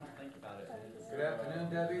afternoon,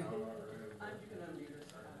 Debbie.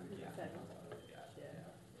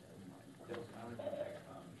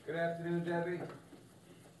 Good afternoon, Debbie.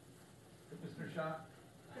 Mr. Shaw.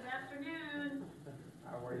 Good afternoon.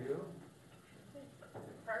 How are you?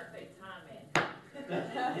 Perfect timing.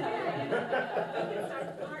 Start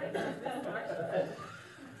the party.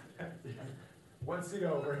 One seat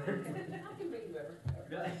over. I can beat you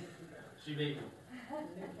ever. She beat me.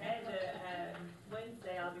 And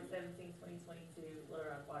Wednesday, August 17, 2022, Little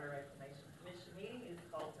Rock Water Reclamation Commission meeting is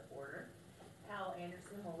called to order. Hal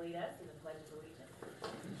Anderson will lead us in the Pledge of Allegiance.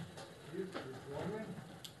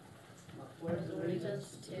 I pledge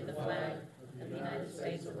allegiance to the flag of the United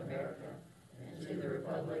States of America and to the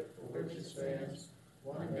republic for which it stands,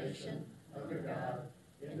 one nation, under God,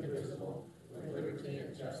 indivisible, with liberty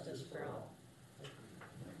and justice for all.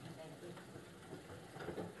 Thank you.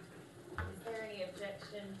 Is there any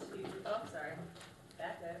objection to, oh, I'm sorry,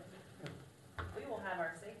 back up. We will have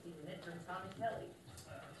our safety minute from Tommy Kelly,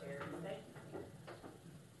 Chair of the Safety Committee.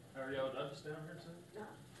 How are y'all just down here, sir?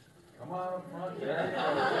 Come on up front. I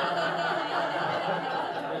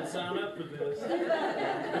didn't sign up for this.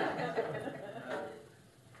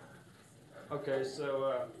 Okay,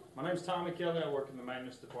 so my name's Tommy Kelly. I work in the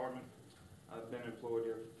maintenance department. I've been employed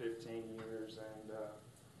here for 15 years and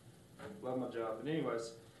love my job. But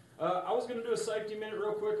anyways, I was going to do a safety minute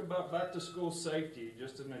real quick about back to school safety,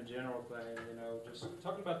 just in a general thing, you know, just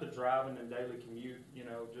talking about the driving and daily commute, you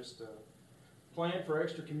know, just plan for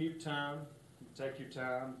extra commute time, take your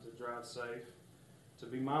time to drive safe, to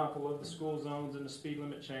be mindful of the school zones and the speed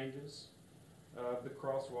limit changes, the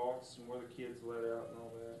crosswalks and where the kids let out and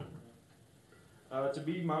all that. To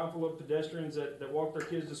be mindful of pedestrians that walk their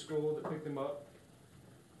kids to school, that pick them up.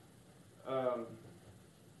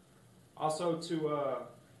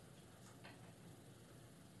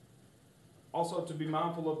 Also to be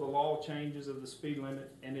mindful of the law changes of the speed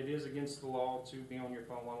limit, and it is against the law to be on your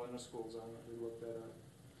phone while in a school zone. We looked that up.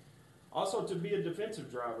 Also to be a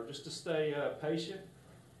defensive driver, just to stay patient,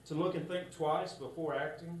 to look and think twice before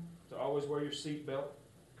acting, to always wear your seatbelt.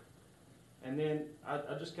 And then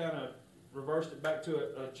I just kind of reversed it back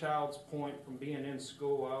to a child's point from being in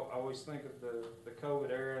school. I always think of the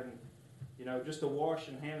COVID era and, you know, just to wash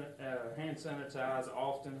and hand sanitize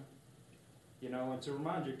often, you know, and to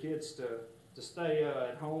remind your kids to stay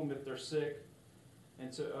at home if they're sick,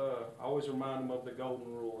 and to always remind them of the golden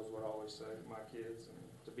rule is what I always say to my kids, and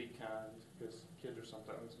to be kind, because kids are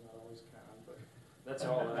sometimes not always kind, but that's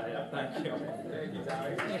all I have. Thank you. Thank you,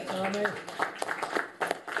 Tommy. Thanks, Tommy.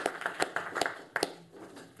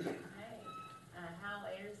 Hal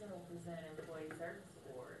Anderson will present an Employee Service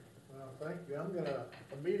Award. Well, thank you. I'm going to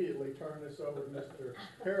immediately turn this over to Mr.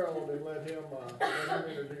 Harold and let him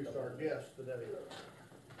introduce our guest today.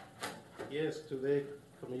 Yes, today,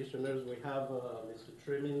 Commissioners, we have Mr.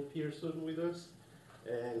 Truman Pearson with us,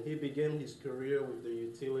 and he began his career with the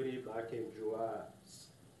utility back in July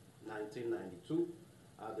 1992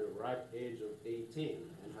 at the ripe age of 18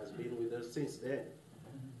 and has been with us since then.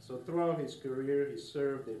 So throughout his career, he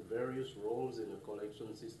served in various roles in the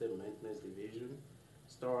collection system maintenance division,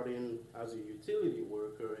 starting as a utility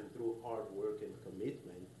worker and through hard work and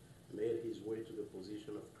commitment, made his way to the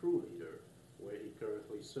position of crew leader, where he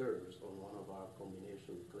currently serves on one of our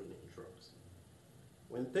combination cleaning trucks.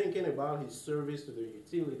 When thinking about his service to the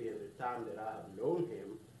utility and the time that I have known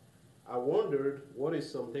him, I wondered what is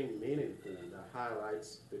something meaningful that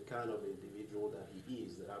highlights the kind of individual that he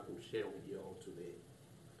is that I could share with you all today.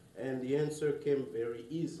 And the answer came very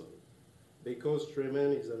easily. Because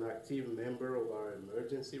Truman is an active member of our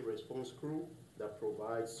emergency response crew that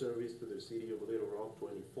provides service to the city of Little Rock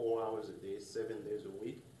 24 hours a day, 7 days a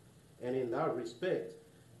week. And in that respect,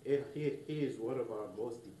 he is one of our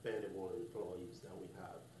most dependable employees that we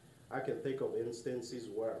have. I can think of instances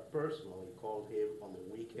where I personally called him on the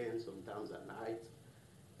weekend, sometimes at night,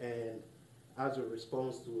 and as a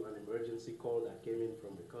response to an emergency call that came in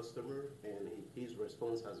from the customer, and his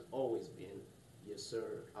response has always been, "Yes,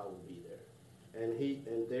 sir, I will be there." And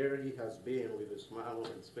there he has been with a smile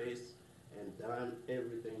on his face and done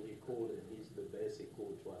everything he could, and he's the best he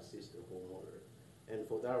could to assist the homeowner. And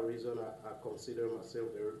for that reason, I consider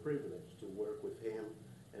myself very privileged to work with him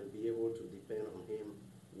and be able to depend on him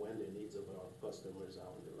when the needs of our customers are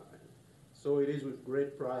on the line. So it is with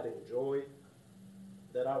great pride and joy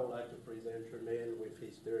that I would like to present Tremaine with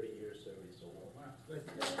his 30-year service award. Wow. Thank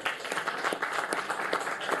you.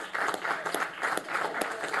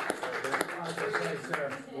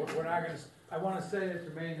 I want to say that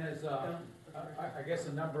Tremaine has, I guess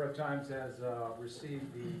a number of times has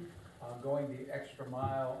received the Going the Extra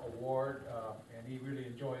Mile award, and he really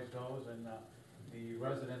enjoys those, and the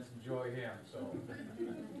residents enjoy him, so.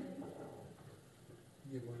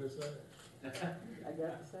 You want to say? I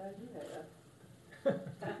got the side you have. Is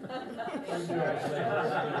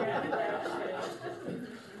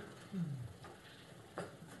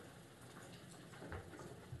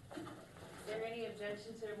there any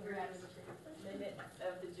objection to approve minutes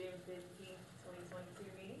of the June 15th,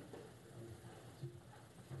 2022 meeting?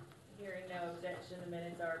 Hearing no objection, the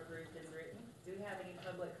minutes are approved as written. Do we have any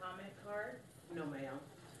public comment cards? No, ma'am.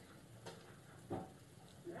 All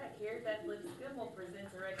right, here Beth Lipscomb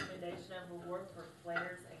presents a recommendation of award for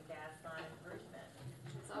flares and gas line improvement.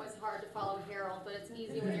 It's always hard to follow Harold, but it's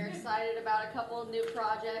easy when you're excited about a couple of new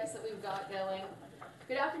projects that we've got going.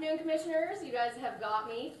 Good afternoon, commissioners. You guys have got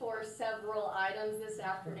me for several items this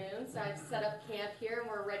afternoon, so I've set up camp here and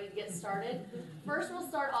we're ready to get started. First, we'll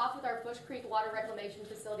start off with our Bush Creek Water Reclamation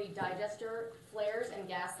Facility digester, flares, and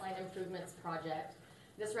gas line improvements project.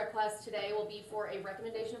 This request today will be for a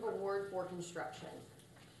recommendation of award for construction.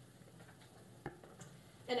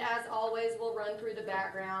 And as always, we'll run through the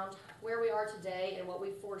background, where we are today, and what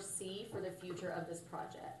we foresee for the future of this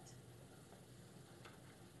project.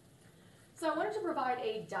 So I wanted to provide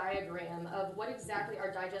a diagram of what exactly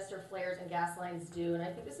our digester, flares, and gas lines do, and I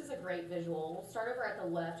think this is a great visual. We'll start over at the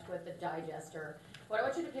left with the digester. What I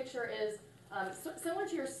want you to picture is similar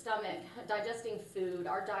to your stomach digesting food.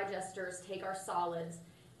 Our digesters take our solids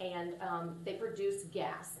and they produce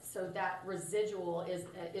gas. So that residual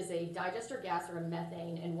is a digester gas or a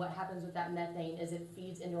methane, and what happens with that methane is it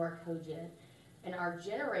feeds into our cogen, and our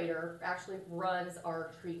generator actually runs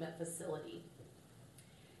our treatment facility.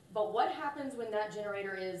 But what happens when that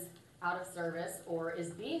generator is out of service or is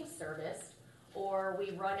being serviced or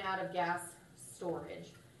we run out of gas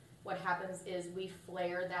storage? What happens is we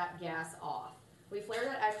flare that gas off. We flare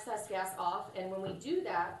that excess gas off, and when we do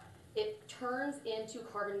that, it turns into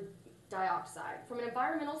carbon dioxide. From an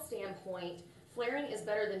environmental standpoint, flaring is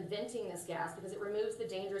better than venting this gas because it removes the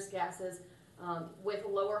dangerous gases with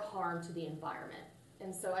lower harm to the environment.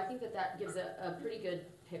 And so I think that that gives a pretty good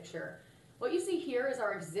picture. What you see here is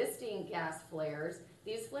our existing gas flares.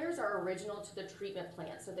 These flares are original to the treatment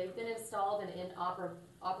plant, so they've been installed and in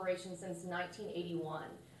operation since 1981.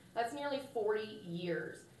 That's nearly 40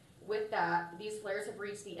 years. With that, these flares have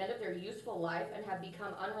reached the end of their useful life and have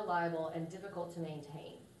become unreliable and difficult to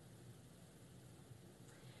maintain.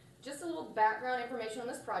 Just a little background information on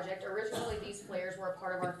this project. Originally, these flares were a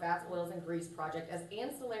part of our fats, oils, and grease project as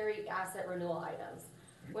ancillary asset renewal items.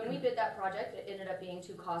 When we bid that project, it ended up being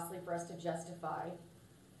too costly for us to justify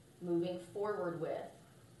moving forward with.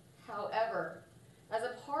 However, as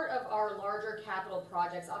a part of our larger capital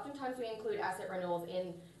projects, oftentimes we include asset renewals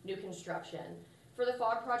in new construction. For the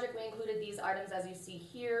FOG project, we included these items as you see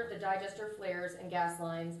here: the digester, flares, and gas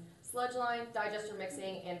lines, sludge line, digester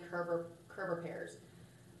mixing, and curb repairs.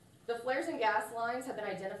 The flares and gas lines have been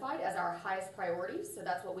identified as our highest priorities, so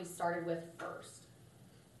that's what we started with first.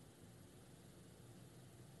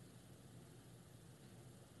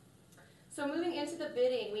 So moving into the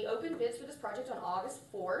bidding, we opened bids for this project on August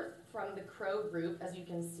 4th from the Crow Group, as you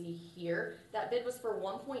can see here. That bid was for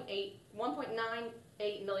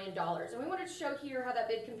 $1.98 million. And we wanted to show here how that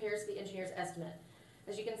bid compares to the engineer's estimate.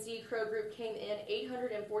 As you can see, Crow Group came in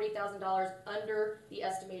 $840,000 under the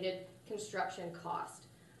estimated construction cost.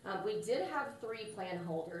 We did have 3 plan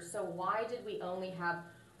holders, so why did we only have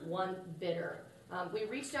 1 bidder? We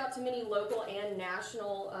reached out to many local and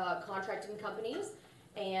national contracting companies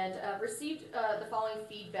and received the following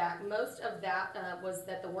feedback. Most of that was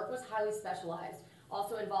that the work was highly specialized,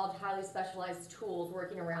 also involved highly specialized tools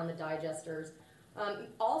working around the digesters.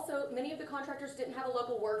 Also, many of the contractors didn't have a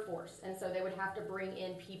local workforce, and so they would have to bring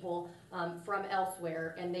in people from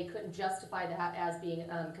elsewhere, and they couldn't justify that as being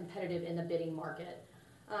competitive in the bidding market.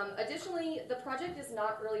 Additionally, the project is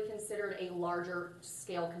not really considered a larger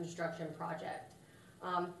scale construction project.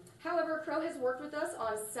 However, Crow has worked with us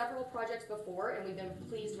on several projects before, and we've been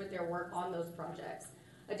pleased with their work on those projects.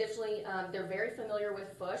 Additionally, they're very familiar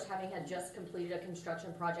with FUSH, having had just completed a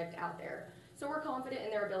construction project out there. So we're confident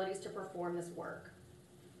in their abilities to perform this work.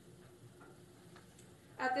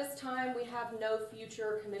 At this time, we have no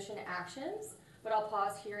future commission actions, but I'll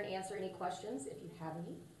pause here and answer any questions if you have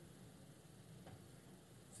any.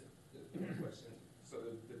 Question. So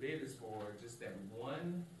the bid is for just that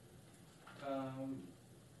one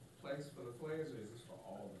place for the flares, or is this for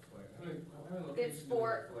all the flares? How many locations It's do we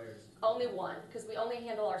for have flares? only one, because we only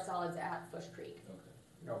handle our solids at Bush Creek. Okay.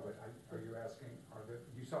 No, but are you asking,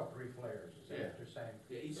 you saw 3 flares, is that what you're saying?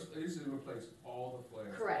 Yeah, this is to replace all the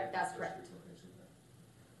flares. Correct, at the that's First correct. Street location.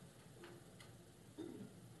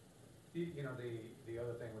 You know, the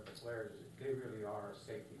other thing with the flares is they really are a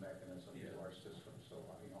safety mechanism to Yeah. our system.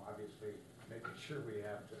 sure we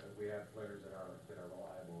have flares that are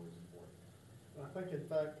reliable is important. I think in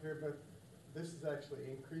fact here, but this is actually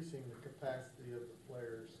increasing the capacity of the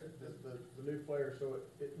flares, the new flares, so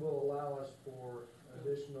it will allow us for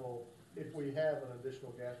additional, if we have an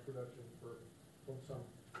additional gas production from some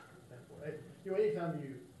standpoint. You know, anytime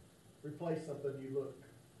you replace something, you look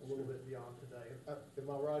a little bit beyond today. Am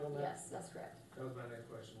I right on that? Yes, that's correct. That was my next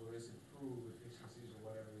question, will this improve efficiencies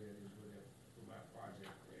or whatever it is with my project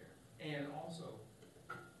there? And also,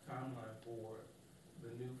 timeline for the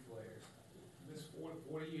new flares. This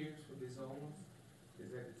 40 years for these old ones?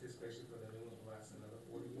 Is that anticipation for the new one to last another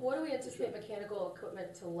 40 years? What do we anticipate mechanical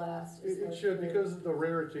equipment to last? It should, because of the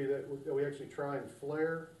rarity that we actually try and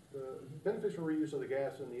flare, the beneficial reuse of the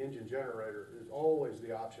gas in the engine generator is always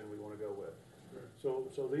the option we want to go with.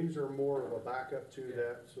 So these are more of a backup to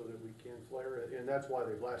that so that we can flare it, and that's why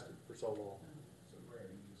they've lasted for so long. So rare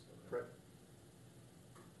to use. Correct.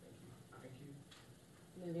 Thank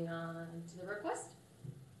you. Moving on to the request.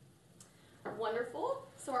 Wonderful.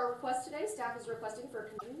 So our request today, staff is requesting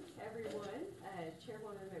for Everyone,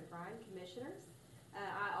 Chairwoman McBride, Commissioners.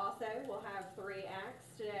 I also will have 3 acts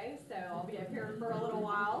today, so I'll be up here for a little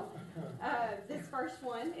while. This first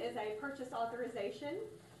one is a purchase authorization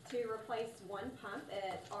to replace one pump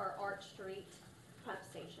at our Arch Street pump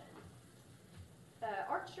station.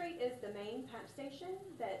 Arch Street is the main pump station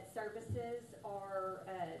that services our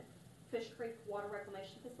Fish Creek Water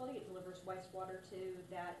Reclamation Facility. It delivers wastewater to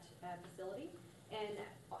that facility. And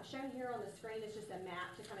shown here on the screen is just a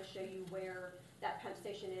map to kind of show you where that pump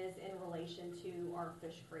station is in relation to our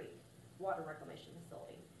Fish Creek Water Reclamation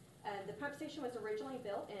Facility. The pump station was originally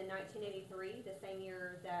built in 1983, the same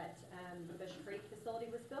year that the Fish Creek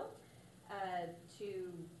facility was built,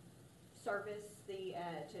 to service the,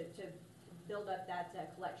 to build up that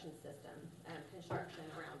collection system, construction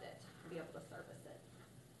around it, to be able to service it.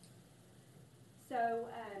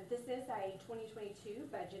 So this is a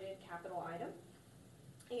 2022 budgeted capital item.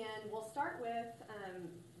 And we'll start with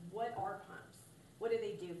what are pumps? What do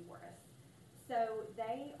they do for us? So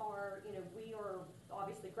they are, you know, we are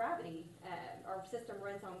obviously gravity, our system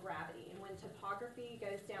runs on gravity. And when topography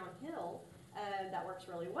goes downhill, that works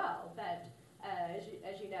really well. But as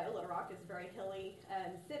you know, Little Rock is a very hilly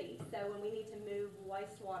city. So when we need to move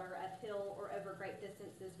wastewater uphill or over great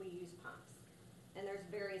distances, we use pumps. And there's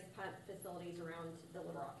various pump facilities around the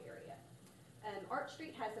Little Rock area. Arch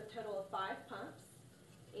Street has a total of 5 pumps,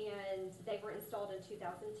 and they were installed in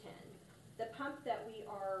 2010. The pump that we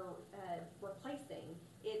are replacing,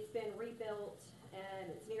 it's been rebuilt and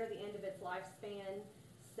it's near the end of its lifespan,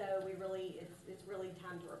 so it's really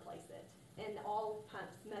time to replace it. And all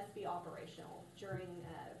pumps must be operational during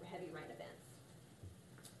heavy rain events.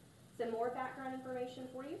 Some more background information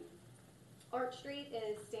for you. Arch Street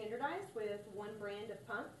is standardized with one brand of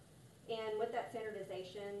pump, and with that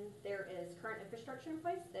standardization, there is current infrastructure in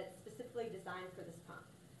place that's specifically designed for this pump.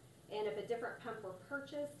 And if a different pump were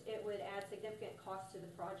purchased, it would add significant cost to the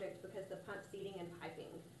project because the pump seating and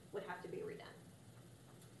piping would have to be redone.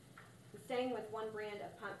 Staying with one brand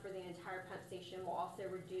of pump for the entire pump station will also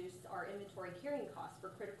reduce our inventory carrying costs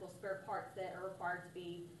for critical spare parts that are required to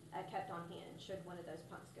be kept on hand should one of those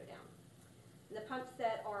pumps go down. And the pumps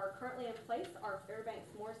that are currently in place are Fairbanks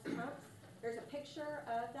Morse pumps. There's a picture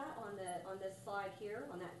of that on this slide here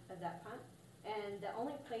of that pump. And the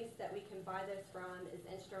only place that we can buy those from is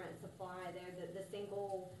Instrument Supply. They're the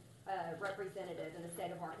single representative in the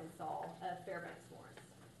state of Arkansas of Fairbanks Morse.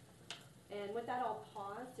 And with that, I'll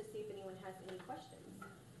pause to see if anyone has any questions.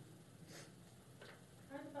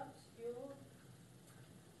 Are the pumps fueled?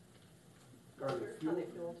 Are they How they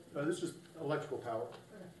fuel? fueled. This is electrical power.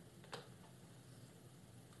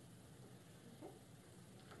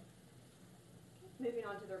 Moving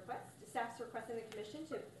on to the request. Staff's requesting the commission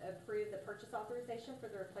to approve the purchase authorization for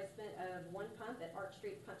the replacement of one pump at Arch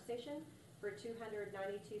Street Pump Station for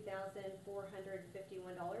 $292,451.09,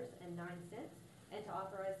 and to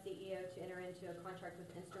authorize CEO to enter into a contract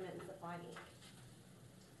with Instrument and Supply Inc.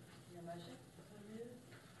 Your motion?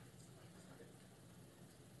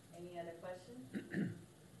 Any other questions?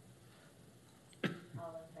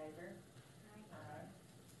 All in favor? Aye.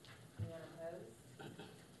 Anyone opposed?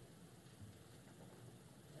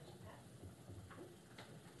 Motion passed.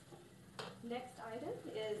 Next item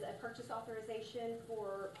is a purchase authorization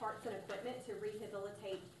for parts and equipment to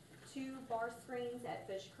rehabilitate 2 bar screens at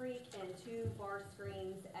Fish Creek and 2 bar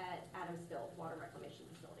screens at Adamsville Water Reclamation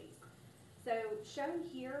Facilities. So shown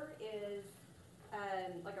here is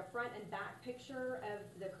like a front and back picture of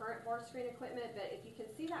the current bar screen equipment, but if you can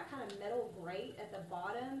see that kind of metal grate at the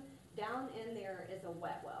bottom, down in there is a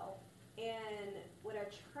wet well. And what I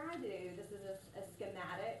tried to do, this is a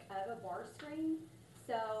schematic of a of a bar screen.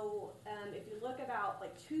 So, if you look about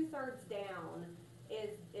like 2/3 down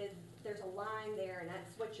is there's a line there, and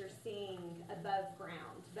that's what you're seeing above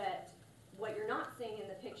ground. But what you're not seeing in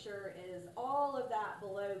the picture is all of that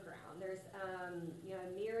below ground. There's, a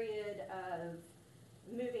myriad of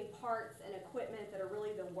moving parts and equipment that are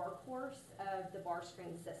really the workhorse of the bar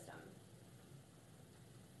screen system.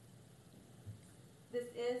 This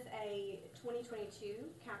is a 2022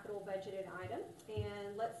 capital budgeted item,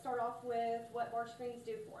 and let's start off with what bar screens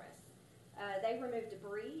do for us. They remove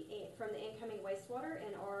debris from the incoming wastewater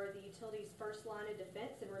and are the utility's first line of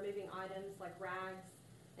defense in removing items like rags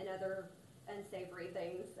and other unsavory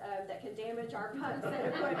things that can damage our pumps and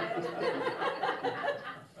equipment.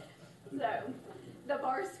 So, the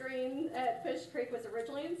bar screen at Fish Creek was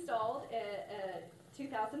originally installed in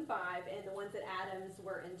 2005, and the ones at Adams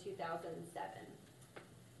were in 2007.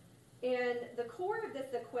 And the core of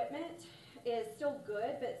this equipment is still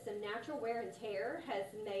good, but some natural wear and tear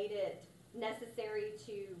has made it necessary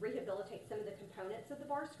to rehabilitate some of the components of the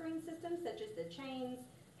bar screen system, such as the chains,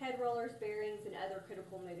 head rollers, bearings, and other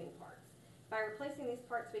critical moving parts. By replacing these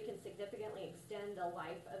parts, we can significantly extend the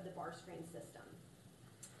life of the bar screen system.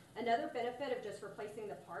 Another benefit of just replacing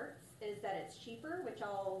the parts is that it's cheaper, which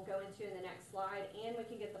I'll go into in the next slide, and we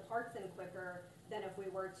can get the parts in quicker than if we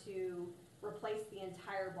were to replace the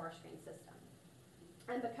entire bar screen system.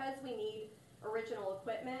 And because we need original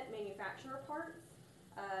equipment, manufacturer parts,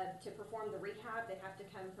 to perform the rehab, they have to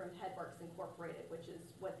come from Headworks Incorporated, which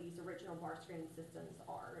is what these original bar screen systems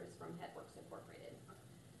are, is from Headworks Incorporated.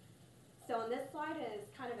 So on this slide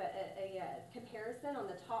is kind of a comparison. On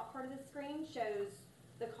the top part of the screen shows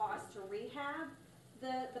the cost to rehab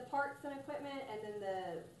the parts and equipment, and then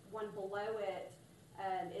the one below it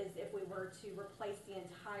is if we were to replace the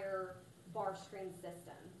entire bar screen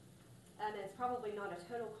system. And it's probably not a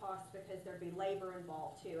total cost because there'd be labor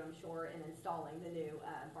involved too, I'm sure, in installing the new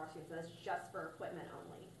bar screen. So that's just for equipment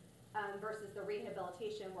only. Versus the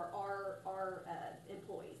rehabilitation where our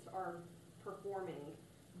employees are performing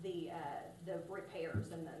the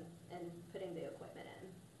repairs and putting the equipment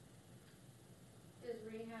in. Does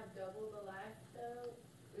rehab double the life though?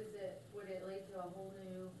 Would it lead to a whole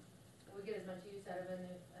new, we get as much use out of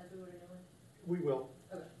it as we would a new one? We will.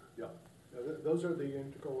 Okay. Yeah. Those are the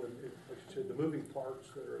integral, like you said, the moving parts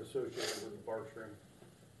that are associated with the bar screen.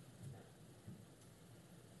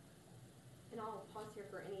 And I'll pause here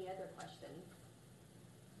for any other questions.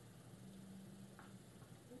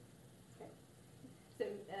 Okay. So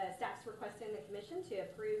staff's requesting the commission to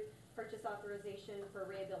approve purchase authorization for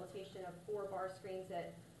rehabilitation of 4 bar screens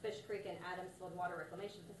at Fish Creek and Adamsfield Water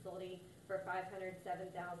Reclamation Facility for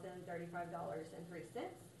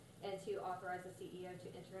 $507,035.03. And to authorize the CEO to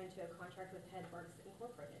enter into a contract with Headworks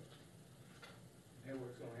Incorporated.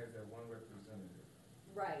 Headworks only has that one representative.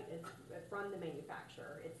 Right, it's from the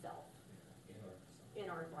manufacturer itself,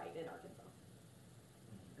 In Arkansas. in Arkansas.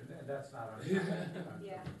 And that's not on.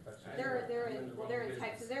 Yeah. That's They're in business.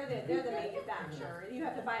 Texas, they're the manufacturer, you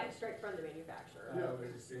have to buy it straight from the manufacturer.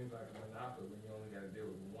 It just seems like a monopoly when you only gotta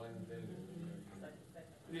deal with one vendor.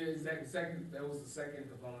 Yeah, exactly. That was the second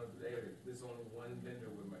component there. There's only one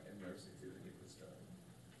vendor with my Mercy to get this done.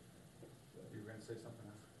 You were gonna say something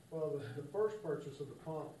else? Well, the first purchase of the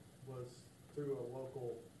pump was through a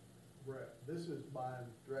local rep. This is buying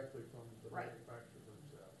directly from the Right. manufacturer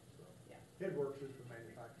themselves, so. Yeah. Headworks is the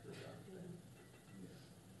manufacturer, I understand,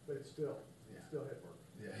 but it's still Headworks.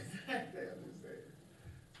 Yeah, exactly. I understand.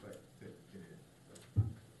 But, Okay,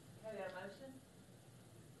 we got a motion?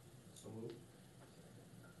 so move.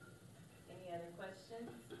 Any other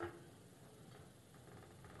questions?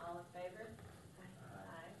 All in favor?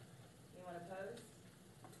 Aye. Anyone opposed?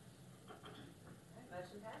 All right,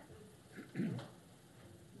 motion passes.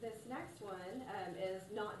 This next one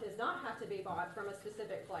does not have to be bought from a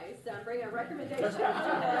specific place, so I'm bringing a recommendation to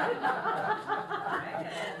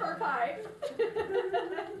for pipe.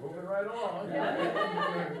 Moving right along.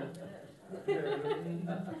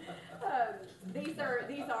 These are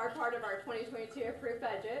part of our 2022 approved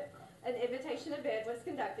budget. An invitation to bid was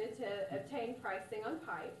conducted to obtain pricing on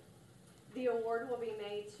pipe. The award will be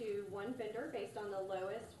made to one vendor based on the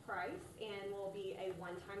lowest price and will be a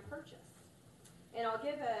one-time purchase. And I'll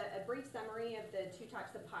give a brief summary of the 2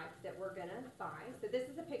 types of pipe that we're gonna buy. So this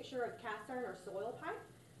is a picture of cast iron or soil pipe,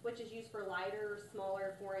 which is used for lighter,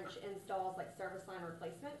 smaller 4-inch installs like service line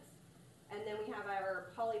replacements. And then we have our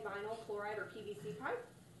polyvinyl chloride or PVC pipe,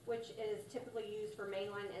 which is typically used for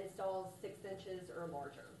mainline installs 6 inches or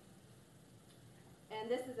larger. And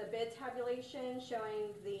this is a bid tabulation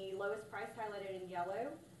showing the lowest price highlighted in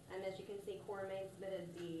yellow. And as you can see, Core Main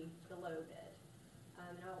submitted the low bid.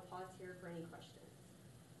 And I will pause here for any questions.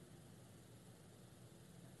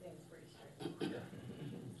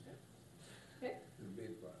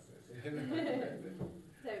 So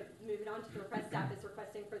moving on to the request, staff is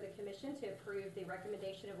requesting for the commission to approve the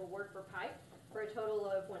recommendation of award for pipe for a total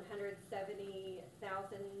of $170,905.95,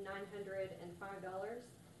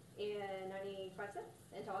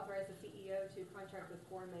 and to authorize the CEO to contract with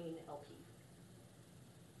Core Main LP.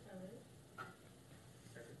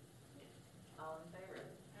 All in favor?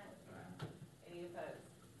 Any opposed?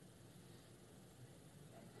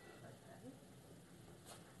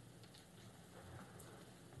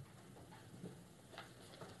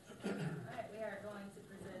 All right, we are going to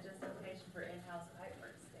present justification for in-house pipe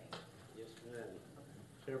work stain. Yes, ma'am.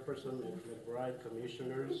 Chairperson McBride,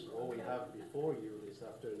 Commissioners, what we have before you this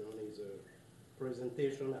afternoon is a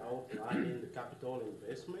presentation outlining the capital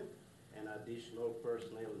investment and additional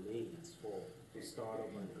personnel needs for the start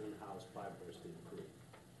of an in-house pipe bursting crew.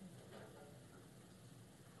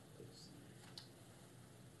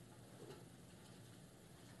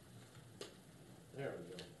 There we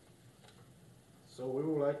go. So we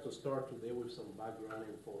would like to start today with some background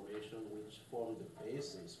information which form the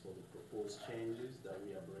basis for the proposed changes that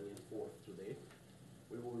we are bringing forth today.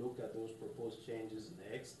 We will look at those proposed changes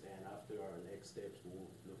next, and after our next steps,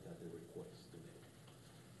 we'll look at the request today.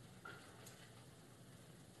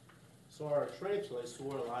 So our trenchless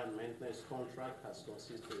sewer line maintenance contract has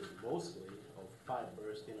consisted mostly of pipe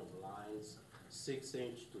bursting of lines 6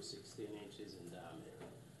 inch to 16 inches in diameter.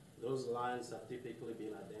 Those lines have typically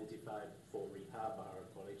been identified for rehab by our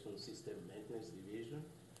collection system maintenance division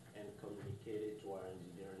and communicated to our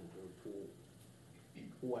engineering group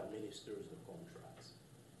who administers the contracts.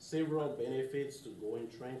 Several benefits to going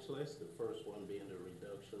trenchless, the first one being the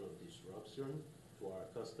reduction of disruption to our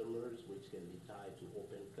customers, which can be tied to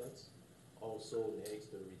open cuts. Also,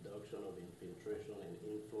 next, the reduction of infiltration and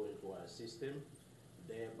inflow into our system,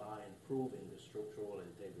 thereby improving the structural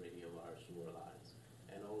integrity of our sewer lines.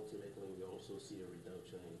 And ultimately, we also see a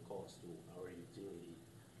reduction in cost to our utility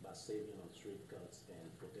by saving on street cuts and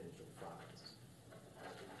potential fines.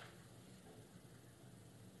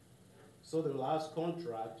 So the last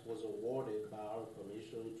contract was awarded by our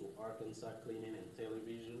commission to Arkansas Cleaning and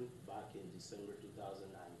Television back in December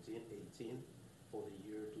 2018 for the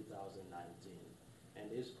year 2019.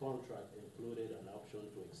 And this contract included an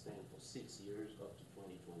option to extend for 6 years up to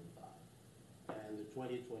 2025. And the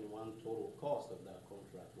 2021 total cost of that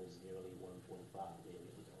contract was nearly $1.5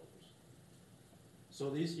 million. So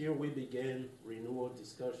this year we began renewal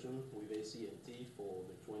discussion with AT&T for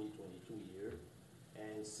the 2022 year,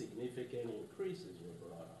 and significant increases were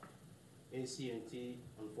brought up. AT&T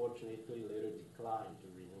unfortunately later declined to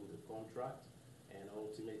renew the contract, and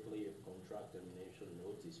ultimately a contract termination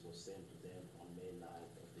notice was sent to them on May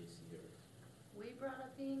 9th of this year. We brought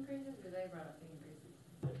up the increases, or they brought up the increases?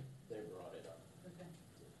 They brought it up. Okay.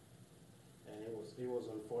 And it was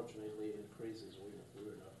unfortunately increases we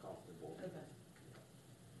were not comfortable with. Okay.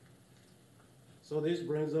 So this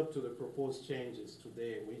brings up to the proposed changes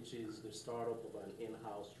today, which is the startup of an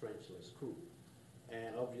in-house trenchless crew.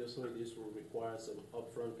 And obviously this will require some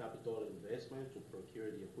upfront capital investment to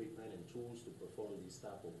procure the equipment and tools to perform this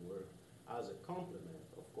type of work as a complement,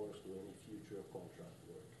 of course, to any future contract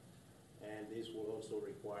work. And this will also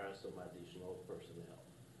require some additional personnel.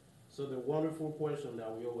 So the wonderful question that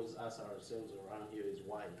we always ask ourselves around here is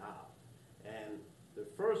why now? And the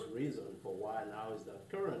first reason for why now is that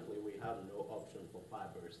currently we have no option for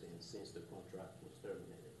pipe bursting since the contract was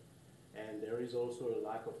terminated. And there is also a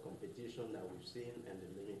lack of competition that we've seen and the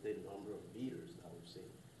limited number of bidders that we've seen.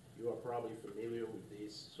 You are probably familiar with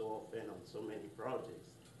this so often on so many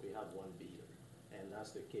projects. We have one bidder, and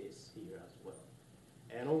that's the case here as well.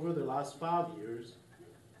 And over the last 5 years,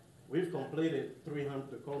 we've completed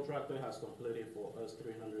the contractor has completed for us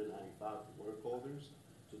 395 work orders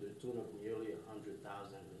to the tune of nearly 100,000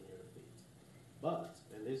 linear feet. But,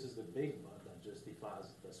 and this is the big but that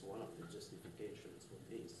justifies, that's one of the justifications for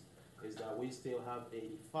this, is that we still have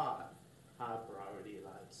 85 high priority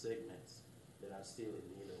line segments that are still in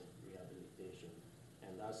need of rehabilitation.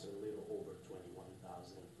 And that's a little over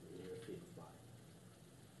 21,000 linear feet wide.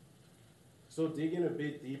 So digging a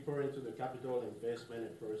bit deeper into the capital investment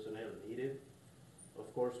and personnel needed, of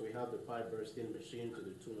course, we have the pipe bursting machine to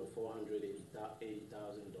the tune of $480,000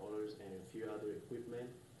 and a few other equipment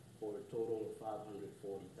for a total of $540,000.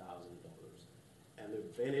 And the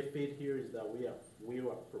benefit here is that we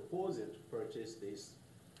are proposing to purchase this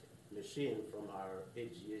machine from our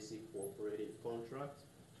HGAC cooperative contract,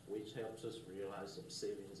 which helps us realize some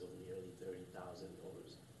savings of nearly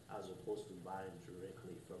 $30,000 as opposed to buying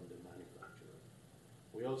directly from the manufacturer.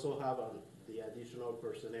 We also have the additional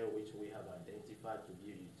personnel which we have identified to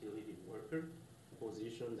be a utility worker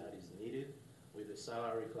position that is needed with a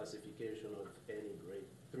salary classification of any grade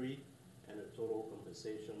 3 and a total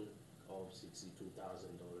compensation of $62,000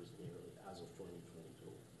 yearly as of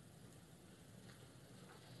 2022.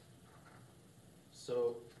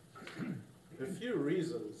 So a few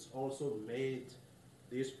reasons also made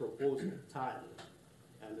this proposal timely.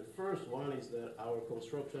 And the first one is that our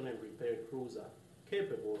construction and repair crews are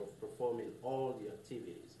capable of performing all the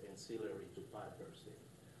activities ancillary to pipe bursting,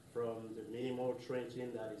 from the minimal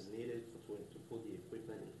trenching that is needed to put the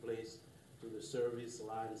equipment in place, to the service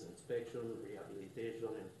lines inspection, rehabilitation,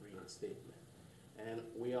 and reinstatement. And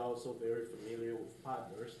we are also very familiar with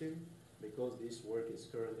pipe bursting because this work is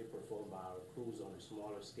currently performed by our crews on a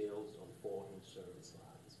smaller scales on 4-inch service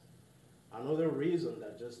lines. Another reason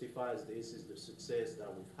that justifies this is the success that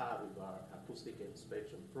we've had with our acoustic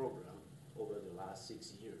inspection program over the last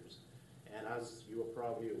 6 years. And as you are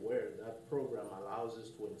probably aware, that program allows us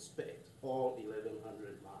to inspect all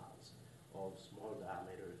 1,100 miles of small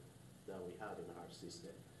diameter that we have in our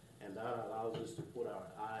system. And that allows us to put our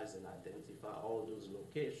eyes and identify all those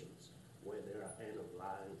locations where there are end of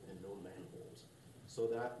line and no manholes. So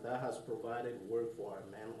that has provided work for our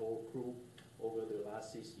manhole crew over the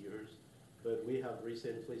last 6 years, but we have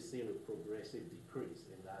recently seen a progressive decrease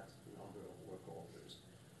in that number of work orders.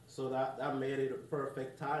 So that made it a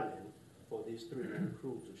perfect timing for these 3-man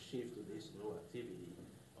crew to shift to this new activity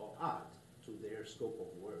or add to their scope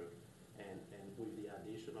of work, and with the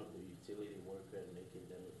addition of the utility worker and making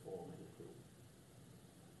them a 4-man crew.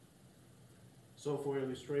 So for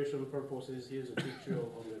illustration purposes, here's a picture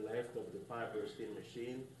on the left of the pipe bursting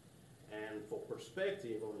machine, and for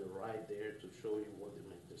perspective on the right there to show you what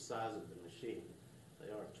the size of the machine.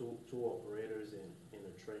 There are two operators in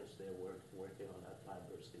a trench there working on that pipe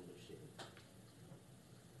bursting machine.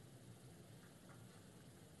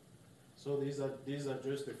 So these are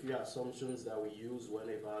just a few assumptions that we use when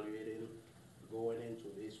evaluating going into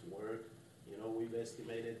this work. You know, we've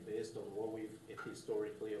estimated based on what we've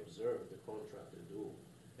historically observed the contractor do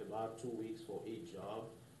about 2 weeks for each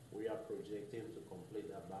job. We are projecting to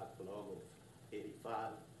complete a backlog of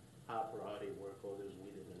 85 high priority work orders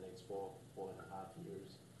within the next 4.5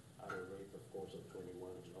 years at a rate, of course, of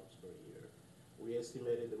 21 jobs per year. We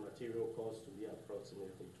estimated the material cost to be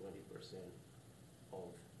approximately 20%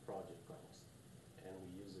 of project cost, and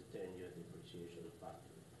we use a 10-year depreciation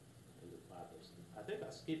factor in the factors. I think I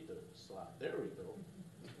skipped a slide. There we go.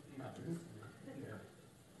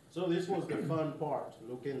 So this was the fun part,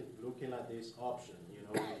 looking at this option. You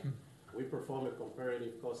know, we perform a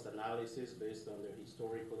comparative cost analysis based on the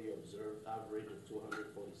historically observed average of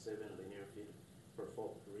 247 linear feet per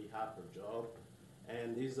rehab per job.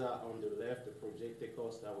 And these are on the left, the projected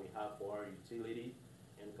cost that we have for our utility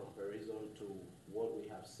in comparison to what we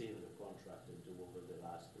have seen the contractor do over the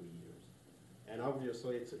last 3 years. And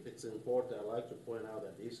obviously it's important, I'd like to point out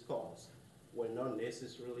that these costs were not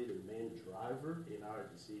necessarily the main driver in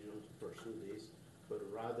our decision to pursue this, but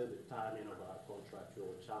rather the timing of our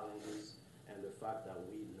contractual challenges and the fact that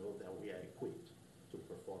we know that we are equipped to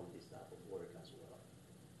perform this type of work as well.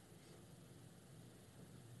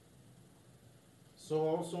 So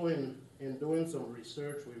also in doing some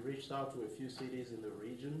research, we reached out to a few cities in the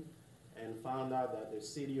region and found out that the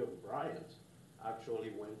city of Bryant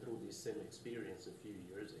actually went through this same experience a few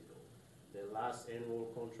years ago. The last annual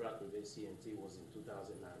contract with AT&T was in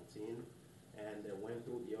 2019, and they went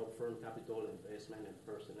through the upfront capital investment and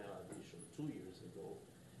personnel addition 2 years ago,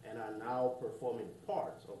 and are now performing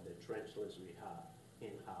parts of the trenchless rehab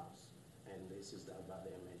in-house, and this is done by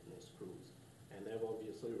their maintenance crews. And they've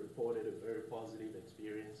obviously reported a very positive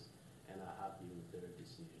experience and are happy with their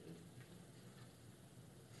decision.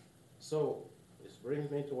 So this brings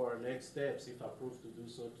me to our next steps, if approved to do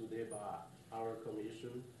so today by our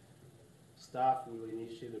commission. Staff will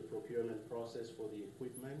initiate the procurement process for the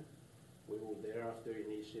equipment. We will thereafter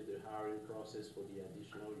initiate the hiring process for the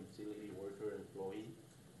additional utility worker employee.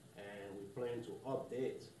 And we plan to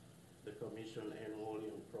update the commission annually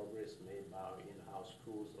on progress made by our in-house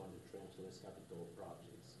crews on the trenchless capital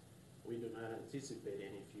projects. We do not anticipate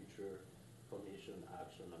any future commission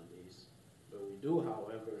action on this, but we do,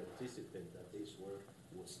 however, anticipate that this work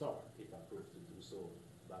will start, if approved to do so,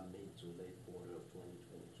 by mid to late quarter of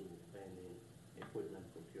 2022, pending equipment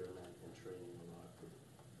procurement and training of our crew.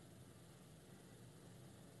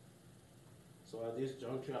 So at this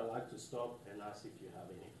juncture, I'd like to stop and ask if you have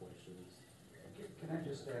any questions. Can I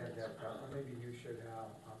just add that, maybe you should have,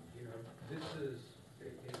 you know, this is a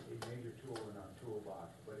major tool in our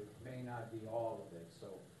toolbox, but it may not be all of it, so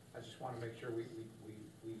I just want to make sure we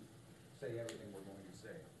say everything we're going to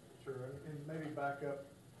say. Sure, and maybe back up,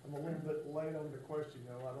 I'm a little bit late on the question,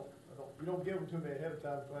 though, I don't you don't give them to me ahead of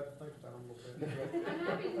time, so I have to think about them a little bit. I'm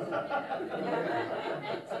happy to do that.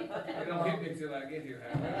 They don't hit me till I get here.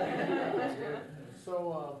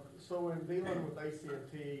 So in dealing with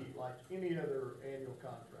AT&T, like any other annual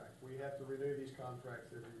contract, we have to renew these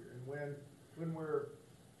contracts every year. And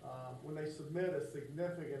when they submit a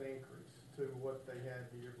significant increase to what they had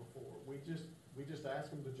the year before, we just ask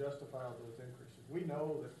them to justify those increases. We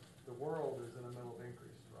know that the world is in the middle of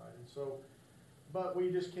increases, right? And so, but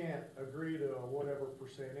we just can't agree to a whatever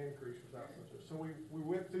percent increase without such a, so we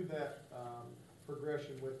went through that,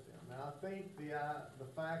 progression with them. Now, I think the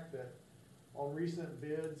fact that on recent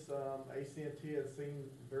bids, AT&T has seen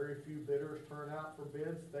very few bidders turn out for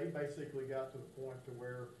bids, they basically got to the point to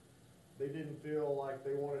where they didn't feel like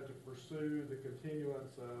they wanted to pursue the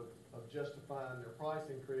continuance of justifying their price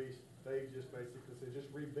increase. They just basically said,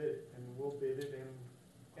 just rebid it, and we'll bid it,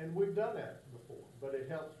 and we've done that before, but it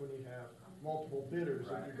helps when you have multiple bidders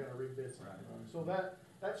if you're gonna rebid something. So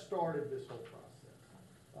that started this whole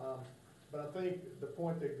process. But I think the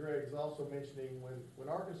point that Greg's also mentioning, when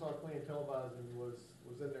Arkansas Clean Televising was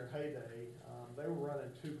in their heyday, they were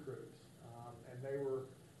running 2 crews, and they were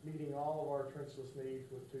meeting all of our trenchless needs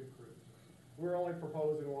with 2 crews. We're only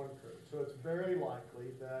proposing 1 crew, so it's very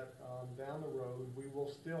likely that down the road, we will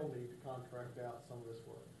still need to contract out some of this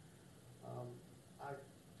work.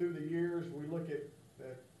 Through the years, we look at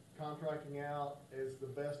contracting out as the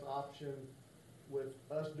best option with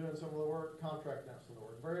us doing some of the work, contracting out some of the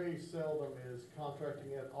work. Very seldom is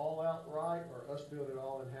contracting it all out right or us doing it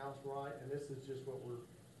all in-house right, and this is just what we're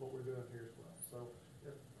doing here as well. So,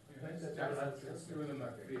 That's really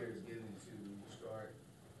my fear is getting to start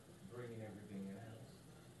bringing everything in-house.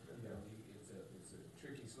 You know, it's a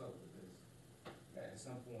tricky slope because at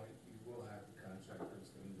some point you will have to contract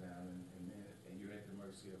those things out and you're at the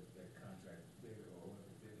mercy of that contract bidder or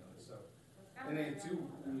whoever bid on it. So, and then too,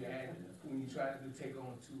 when you try to take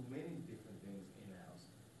on too many different things in-house,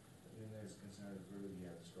 then there's concern if really you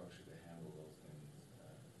have the structure to handle those things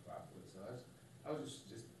properly. So I was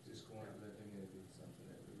just going to let them in if it's something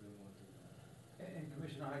that we really want to do. And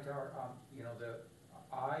Commissioner Hightower,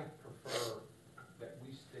 I prefer that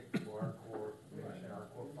we stick to our core mission,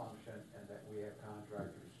 our core function, and that we have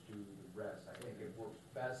contractors do the rest. I think it works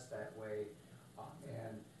best that way.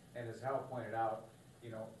 And as Hal pointed out,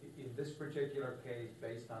 you know, in this particular case,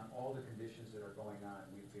 based on all the conditions that are going on,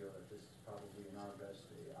 we feel that this is probably in our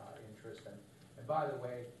best interest. And by the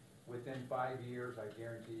way, within 5 years, I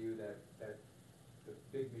guarantee you that the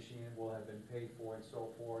big machine will have been paid for and so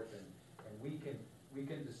forth, and we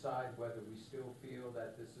can decide whether we still feel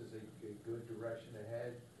that this is a good direction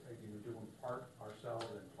ahead, you know, doing part ourselves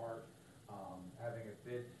and part having a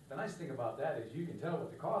bid. The nice thing about that is you can tell what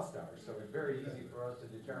the costs are, so it's very easy for us to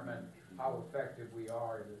determine how effective we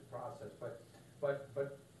are in this process. But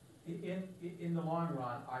in the long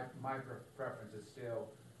run, my preference is still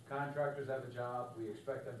contractors have a job, we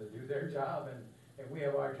expect them to do their job, and we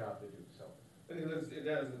have our job to do, so. But it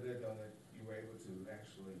does look good though that you were able to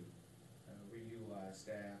actually reutilize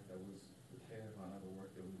staff that was dependent on other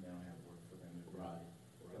work that we now have work for them to do. Right.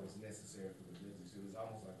 That was necessary for the business. It was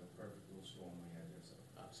almost like a perfect little storm we had there, so.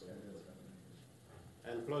 Absolutely.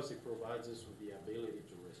 And plus it provides us with the ability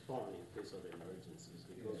to respond in case of emergencies,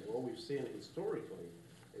 because what we've seen historically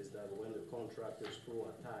is that when the contractor's crew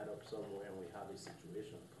are tied up somewhere and we have a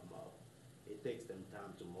situation come up, it takes them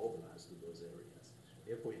time to mobilize to those areas.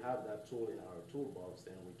 If we have that tool in our toolbox,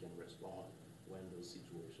 then we can respond when those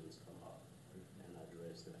situations come up and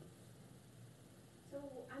address them. So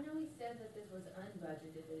I know he said that this was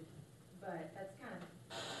unbudgeted, but that's kind of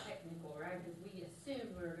technical, right? Because we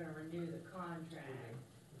assumed we were gonna renew the contract.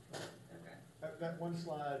 Okay. That one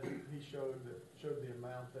slide he showed the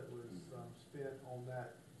amount that was spent on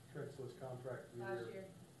that trenchless contract for the Last year. year.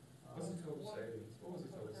 What's the total savings? What was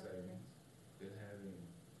the total savings?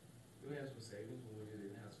 Do we have some savings when we did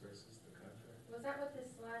in-house versus the contract? Was that what this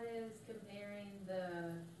slide is, comparing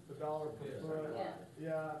the? The dollar per Yes. foot? Yeah.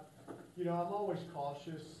 Yeah, you know, I'm always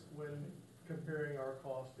cautious when comparing our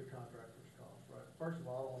cost to contractors' costs, right? First of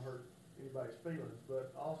all, I don't wanna hurt anybody's feelings,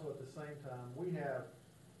 but also at the same time, we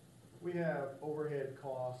have overhead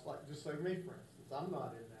costs, like, just say me, for instance, I'm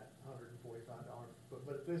not in that $145,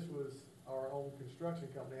 but if this was our own construction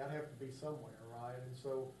company, I'd have to be somewhere, right? And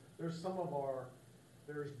so there's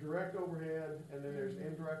there's direct overhead, and then there's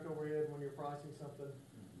indirect overhead when you're pricing something.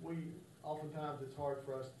 Oftentimes, it's hard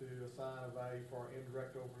for us to assign a value for our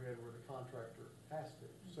indirect overhead where the contractor has to.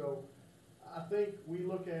 So I think we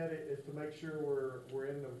look at it as to make sure we're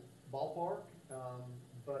in the ballpark,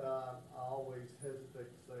 but I always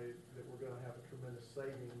hesitate to say that we're gonna have a tremendous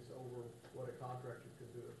savings over what a contractor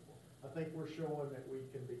could do it for. I think we're showing that we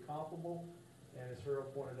can be comparable, and as Harold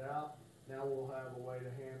pointed out, now we'll have a way to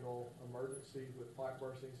handle emergencies with pipe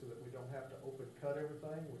bursting so that we don't have to open cut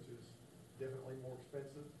everything, which is definitely more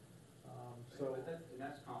expensive. And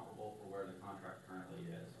that's comparable for where the contract currently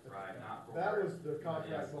is, right? Not for That where was the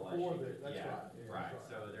contract before that, that's Yeah, right. right,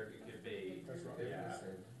 so there, it could be, That's right. yeah,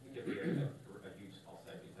 it could be a huge cost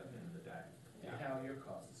savings at the end of the day. And how your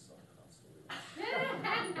cost is so costly.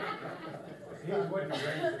 Here's what you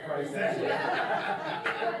raise the price.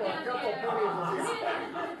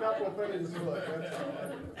 Couple of pennies a foot, that's all.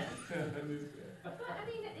 But I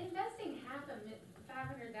mean, investing $500,000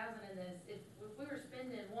 in this, if we were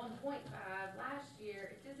spending 1.5 last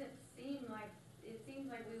year, it doesn't seem like, it seems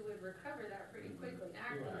like we would recover that pretty quickly. Now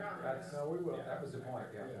I could be wrong. That's, No, we will. that was the point,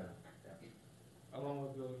 yeah. Along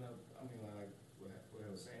with building up, I mean, like, what I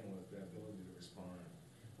was saying was the ability to respond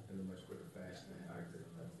in a much quicker fashion. I agree.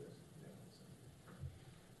 That's this.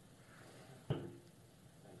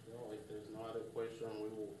 Thank you all. If there's no other question, we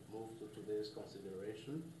will move to today's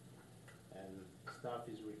consideration. And staff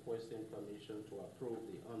is requesting permission to approve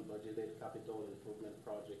the unbudgeted capital improvement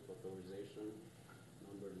project authorization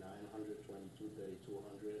number 922-3200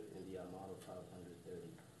 in the amount of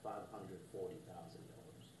 $540,000. Have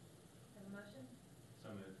a motion?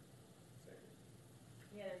 So moved. Second.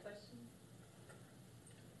 Any other questions?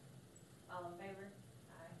 All in favor?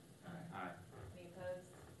 Aye. Aye. Any opposed?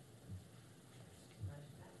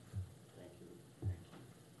 Motion passed. Thank you.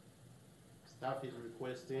 Staff is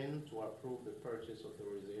requesting to approve the purchase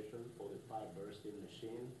authorization for the pipe bursting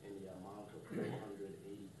machine in the amount of $480,000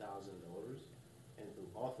 and to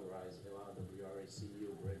authorize LRWRA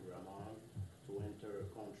CEO Greg Ramon to enter a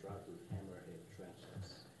contract with Hammerhead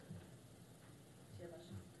Trenchless. Chair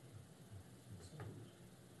motion.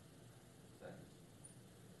 Second.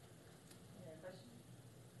 Any other questions?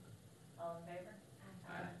 All in favor?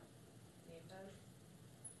 Aye. Any opposed?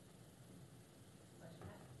 Motion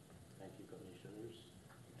passed. Thank you, Commissioners.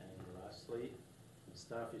 And lastly,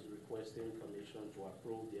 staff is requesting permission to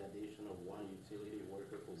approve the addition of one utility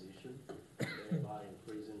worker position, thereby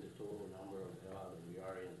increasing the total number of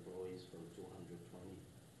LRWRA employees from 220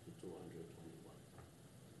 to 221.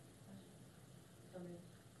 So moved.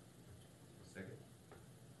 Second.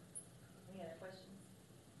 Any other questions?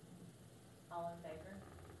 All in favor?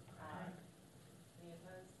 Aye. Any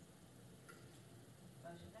opposed?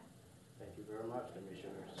 Motion passed. Thank you very much,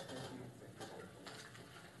 Commissioners.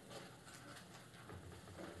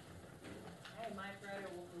 Hey, Mike Roder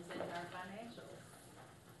will present our financials.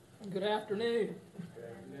 Good afternoon. Good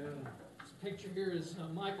afternoon. This picture here is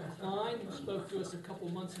Michael Klein, who spoke to us a couple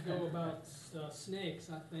months ago about snakes,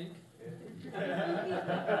 I think.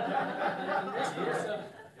 And this was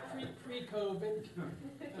pre-COVID,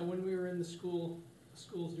 when we were in the schools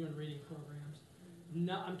doing reading programs.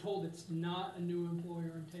 I'm told it's not a new employee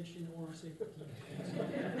orientation or a safety.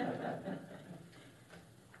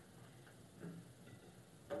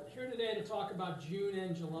 Here today to talk about June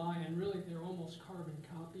and July, and really they're almost carbon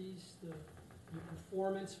copies. The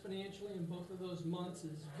performance financially in both of those months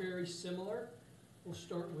is very similar. We'll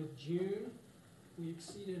start with June. We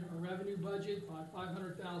exceeded our revenue budget by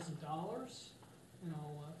 $500,000, and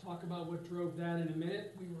I'll talk about what drove that in a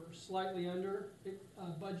minute. We were slightly under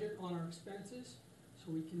budget on our expenses,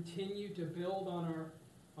 so we continue to build on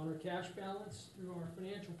our cash balance through our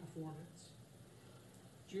financial performance.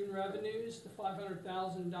 June revenues, the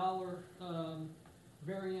 $500,000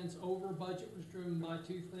 variance over budget was driven by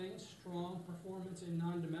two things: strong performance in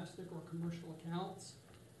non-domestic or commercial accounts,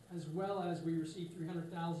 as well as we received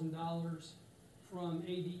 $300,000 from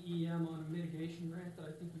ADEM on a mitigation grant that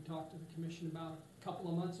I think we talked to the commission about a couple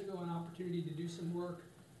of months ago, an opportunity to do some work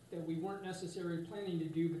that we weren't necessarily planning to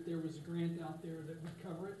do, but there was a grant out there that would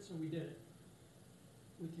cover it, so we did it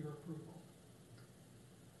with your approval.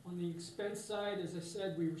 On the expense side, as I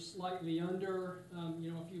said, we were slightly under, a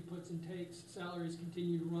few puts and takes. Salaries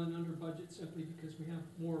continue to run under budget simply because we have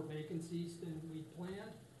more vacancies than we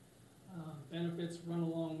planned. Benefits run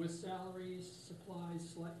along with salaries, supplies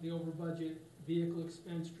slightly over budget, vehicle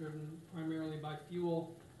expense driven primarily by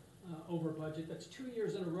fuel over budget. That's 2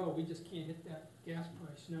 years in a row. We just can't hit that gas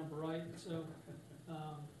price number, right? So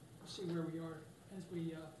we'll see where we are as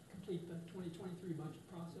we complete the 2023 budget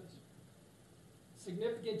process.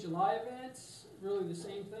 Significant July events, really the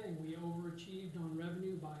same thing. We overachieved on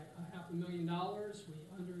revenue by $500,000. We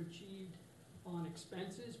underachieved on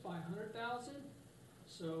expenses by $100,000.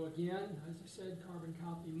 So again, as I said, carbon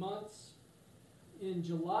copy months. In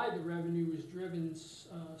July, the revenue was driven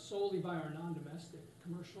solely by our non-domestic.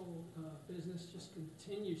 Commercial business just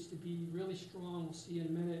continues to be really strong. We'll see in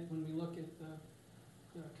a minute when we look at the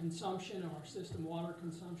consumption of our system, water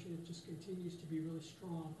consumption, it just continues to be really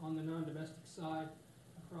strong on the non-domestic side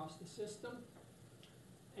across the system.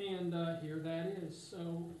 And here that is.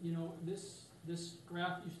 So, you know, this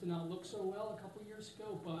graph used to not look so well a couple years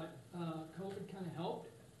ago, but COVID kind of helped,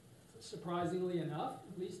 surprisingly enough,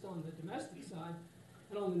 at least on the domestic side.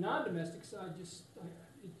 And on the non-domestic side,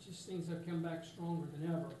 things have come back stronger than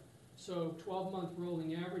ever. So 12-month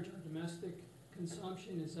rolling average, our domestic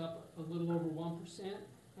consumption is up a little over 1%,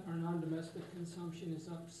 and our non-domestic consumption is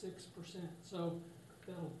up 6%. So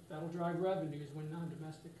that'll drive revenues when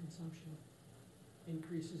non-domestic consumption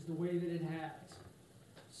increases the way that it has.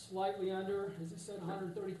 Slightly under, as I said,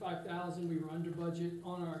 135,000. We were under budget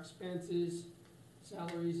on our expenses,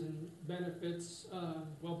 salaries and benefits.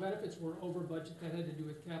 Well, benefits were over budget. That had to do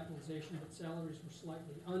with capitalization, but salaries were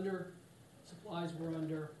slightly under. Supplies were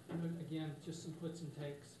under. And again, just some puts and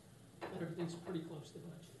takes. But everything's pretty close to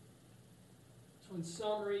budget. So in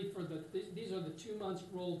summary, these are the 2 months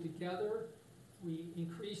rolled together. We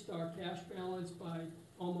increased our cash balance by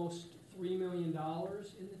almost $3 million in the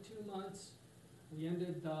 2 months. We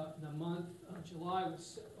ended the month of July with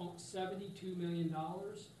 $72 million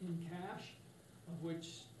in cash, of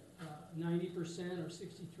which 90% or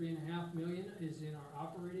 $63.5 million is in our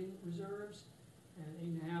operating reserves, and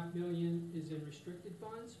 $8.5 million is in restricted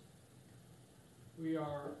funds. We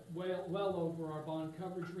are well over our bond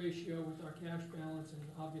coverage ratio with our cash balance, and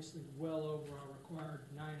obviously well over our required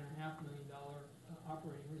 $9.5 million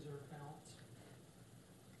operating reserve balance.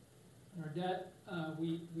 And our debt, our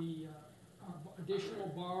additional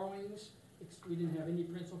borrowings, we didn't have any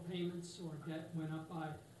principal payments, so our debt went up by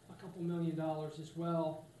a couple $1 million as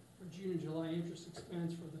well. Our June and July interest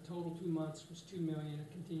expense for the total 2 months was $2 million.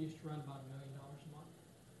 It continues to run about $1 million a month.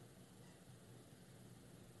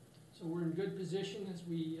 So we're in good position as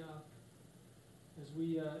we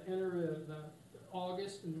enter the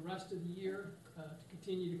August and the rest of the year to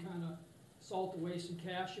continue to kind of salt away some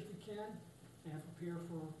cash if we can and prepare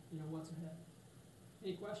for what's ahead.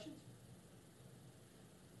 Any questions?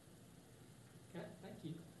 Okay, thank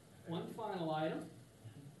you. One final item.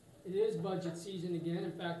 It is budget season again.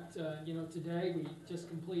 In fact, today we just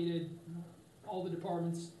completed, all the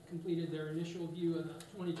departments completed their initial view of the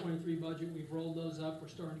 2023 budget. We've rolled those up. We're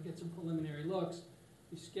starting to get some preliminary looks.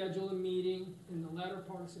 We scheduled a meeting in the latter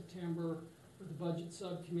part of September for the budget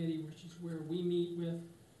subcommittee, which is where we meet with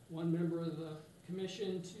one member of the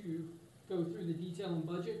commission to go through the detail and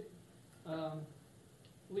budget. At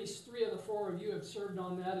least 3 of the 4 of you have served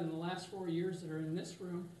on that in the last 4 years that are in this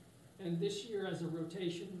room. And this year, as a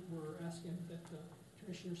rotation, we're asking that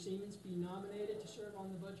Commissioner Siemens be nominated to serve on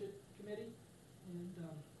the budget committee. And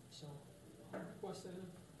so I'll request that of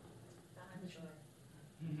Commissioner.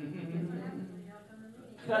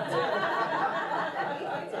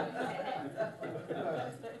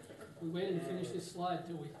 We waited to finish this slide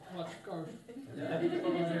till we watched the cars.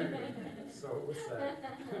 So what's that?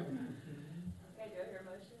 Okay, do I hear a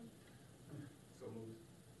motion? So moved.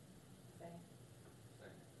 Second.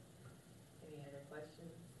 Second. Any other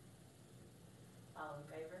questions? All in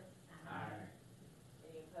favor? Aye.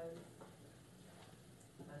 Any opposed?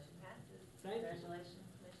 Motion passes. Thank you. Congratulations,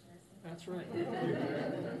 Commissioner Siemens. That's right.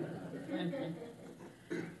 Thank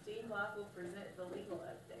you. Jean Locke will present the legal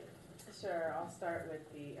update. Sure, I'll start with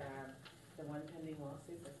the one pending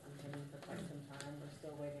lawsuit that's been pending for quite some time. We're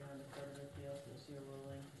still waiting on the Court of Appeals to issue a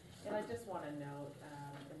ruling. And I just want to note,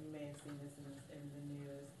 and you may have seen this in the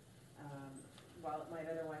news, while it might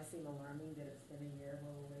otherwise seem alarming that it's been a year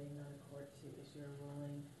while we're waiting on the court to issue a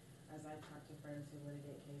ruling, as I talk to friends who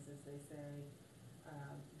litigate cases, they say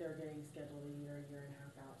they're getting scheduled a year and a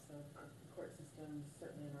half out. So the court systems,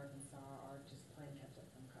 certainly in Arkansas, are just playing catch up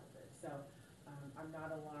from COVID. So I'm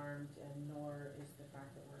not alarmed, and nor is the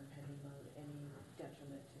fact that we're in pending mode any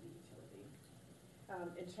detriment to the utility.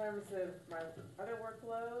 In terms of my other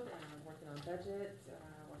workload, I'm working on budget,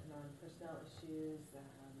 working on personnel issues,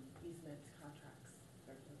 easement contracts,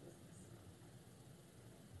 regular business.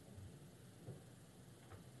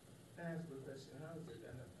 Can I ask a question? How is it,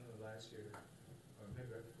 I know last year, or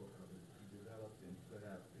maybe right before COVID, you developed and put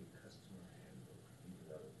out the customer handbook. You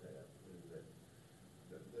developed that,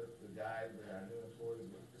 the guide that our new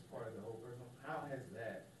employees, is part of the whole program. How has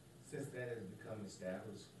that, since that has become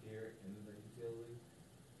established here in the utility,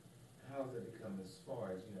 how has it become as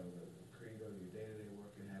far as, the credo, your day-to-day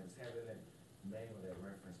work and habits, having that manual, that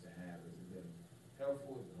reference to have, has it been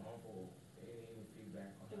helpful, is it harmful, any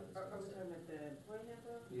feedback on how it's Are we talking about the employee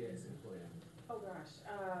handbook? Yes, employee handbook. Oh, gosh.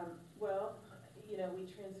 Well, we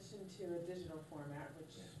transitioned to a digital format,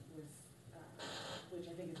 which was which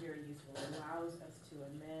I think is very useful. It allows us to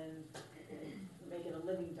amend, and make it a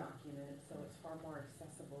living document, so it's far more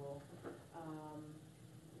accessible.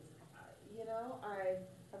 You know, I'm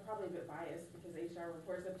probably a bit biased because HR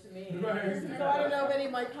reports up to me. Right. So I don't know if any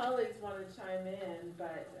of my colleagues want to chime in,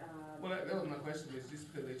 but, Well, that was my question, is just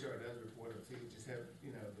because HR does report up to you, just have,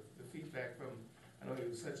 you know, the feedback from, I know it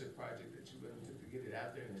was such a project that you really took to get it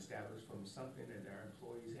out there and established from something that our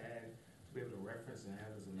employees had to be able to reference and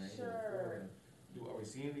have as a manual Sure. for. And are we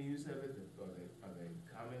seeing the use of it? Are they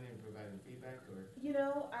commenting, providing feedback, or? you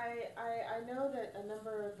know, I know that a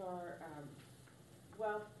number of our,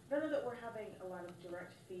 well, I don't know that we're having a lot of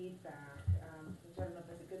direct feedback, which I don't know if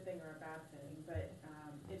that's a good thing or a bad thing, but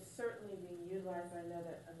it's certainly being utilized. I know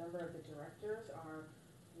that a number of the directors are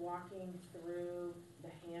walking through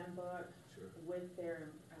the handbook Sure. with their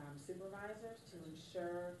supervisors to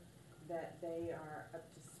ensure that they are up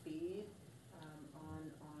to speed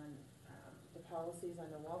on the policies. I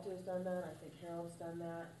know Walter's done that, I think Harold's done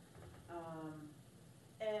that.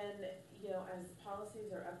 And, you know, as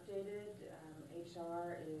policies are updated,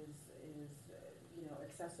 HR is, you know,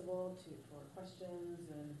 accessible for questions,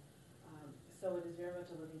 and so it is very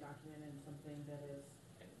much a living document and something that is.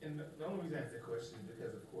 And the only reason I ask that question is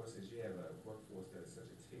because, of course, as you have a workforce that is such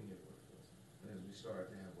a tenured workforce, and as we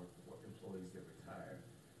start to have work employees that retire,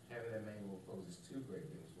 having that manual poses two great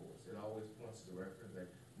things for us. It always points to reference,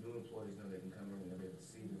 that new employees know they can come in and they'll be able to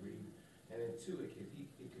see and read. And then two, it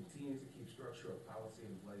continues to keep structure or policy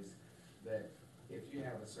in place that if you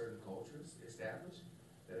have a certain culture established,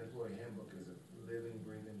 that employee handbook is a living,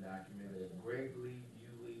 breathing document. If Greg leave,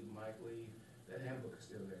 you leave, Mike leave, that handbook is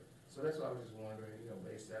still there. So that's why I was just wondering, you know,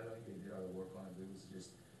 based, I know you did all the work on it, but it was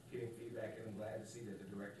just getting feedback, and I'm glad to see that the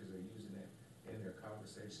directors are using it in their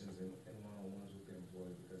conversations and one-on-ones with their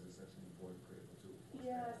employees, because it's such an important, critical tool for us.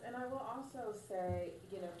 Yes, and I will also say,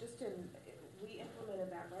 you know, we implemented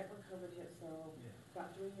that right when COVID hit, so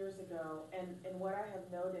about 3 years ago, and what I have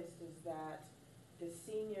noticed is that the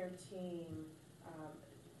senior team,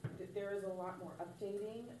 there is a lot more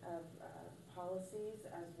updating of policies,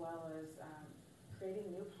 as well as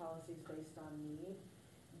creating new policies based on need,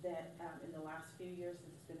 that in the last few years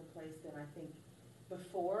since it's been in place, than I think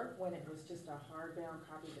before, when it was just a hardbound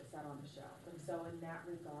copy that sat on the shelf. And so in that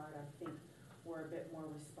regard, I think we're a bit more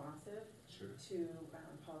responsive to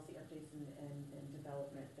policy updates and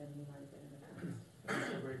development than we might have been in the past.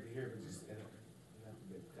 It's so great to hear, but just, and not to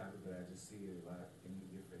get topic, but I just see it a lot in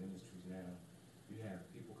different industries now. You have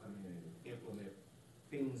people come in and implement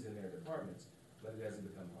things in their departments, but it doesn't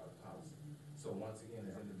become part of policy. So once again,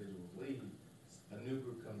 as individuals leave, a new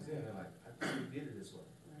group comes in, they're like, I thought we did it this way.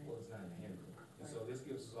 Right. Well, it's not in the handbook. And so this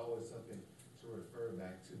gives us always something to refer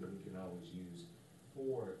back to that we can always use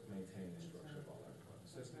for maintaining the structure of all our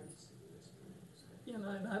departments. That's good to see this. Yeah,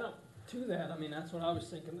 and I don't, to that, I mean, that's what I was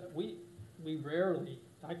thinking, that we rarely,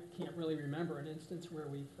 I can't really remember an instance where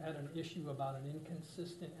we've had an issue about an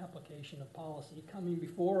inconsistent application of policy coming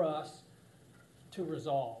before us to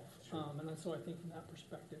resolve. And so I think from that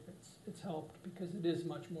perspective, it's helped, because it is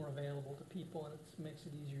much more available to people, and it makes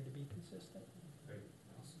it easier to be consistent. Great,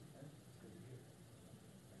 awesome. That's good to hear.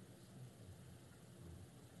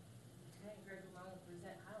 Okay, Greg will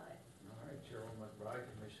present highlights. All right, Chairwoman McBride,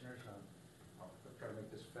 Commissioners, I'll try to make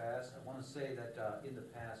this fast. I want to say that in the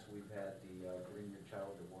past, we've had the Bring Your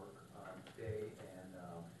Child to Work Day, and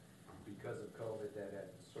because of COVID, that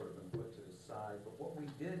had sort of been put to the side. But what we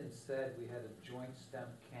did instead, we had a joint STEM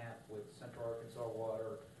camp with Central Arkansas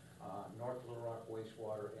Water, North Little Rock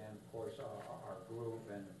Wastewater, and of course our group.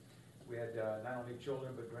 And we had not only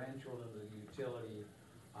children but grandchildren of the utility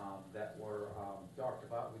that were talked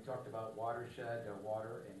about. We talked about watershed,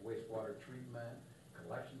 water and wastewater treatment,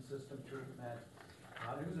 collection system treatment.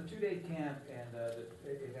 It was a 2-day camp, and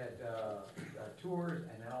it had tours,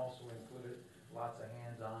 and it also included lots of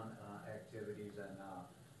hands-on activities, and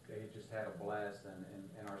they just had a blast,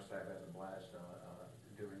 and our staff had a blast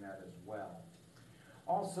doing that as well.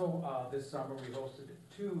 Also, this summer, we hosted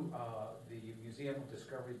the Museum of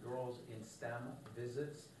Discovery Girls in STEM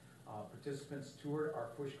visits. Participants toured our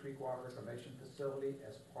Push Creek Water Reclamation Facility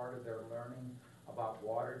as part of their learning about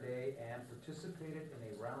Water Day, and participated in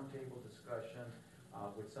a roundtable discussion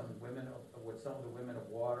with some of the women of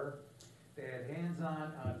water. They had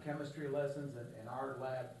hands-on chemistry lessons, and our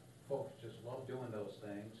lab folks just love doing those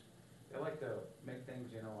things. They like to make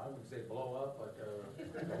things, you know, I wouldn't say blow up, but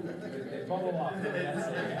they bubble up.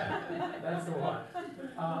 That's the one.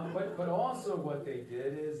 But also what they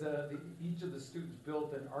did is each of the students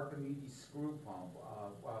built an Archimedes screw pump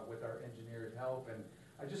with our engineers' help. And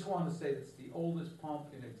I just want to say it's the oldest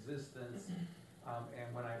pump in existence,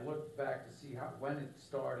 And when I looked back to see when it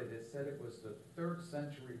started, it said it was the 3rd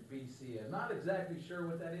century BC. I'm not exactly sure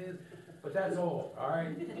what that is, but that's old, all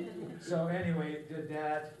right? So anyway, it did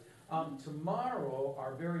that. Tomorrow,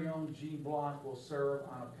 our very own Jean Block will serve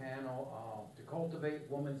on a panel to cultivate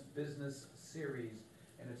women's business series,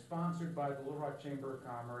 and it's sponsored by the Little Rock Chamber of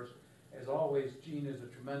Commerce. As always, Jean is a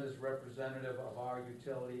tremendous representative of our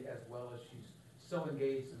utility, as well as she's so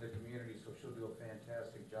engaged in the community, so she'll do a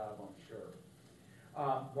fantastic job, I'm sure.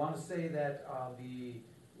 Want to say that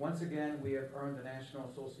once again, we have earned the National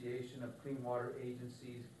Association of Clean Water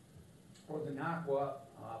Agencies or the NACWA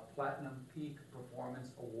Platinum Peak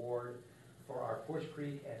Performance Award for our Push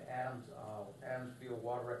Creek and Adamsfield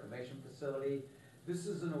Water Reclamation Facility. This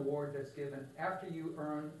is an award that's given after you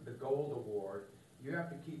earn the Gold Award. You have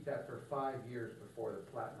to keep that for 5 years before the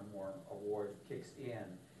Platinum Award kicks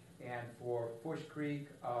in. And for Push Creek,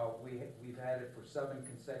 we've had it for 7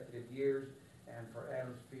 consecutive years, and for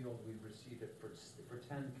Adamsfield, we've received it for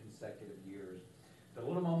 10 consecutive years. The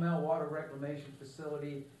Little Momel Water Reclamation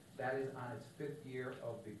Facility, that is on its 5th year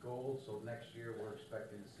of the gold, so next year we're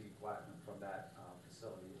expecting to see platinum from that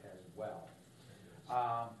facility as well.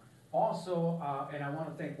 And I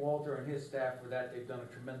want to thank Walter and his staff for that. They've done a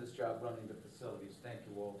tremendous job running the facilities. Thank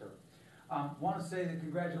you, Walter. Want to say that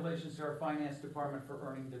congratulations to our Finance Department for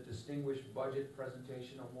earning the Distinguished Budget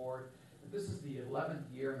Presentation Award. This is the 11th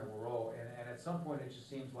year in a row, and at some point it just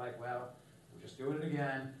seems like, well, we're just doing it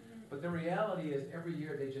again. But the reality is every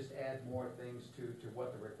year they just add more things to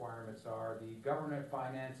what the requirements are. The Government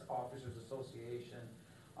Finance Officers Association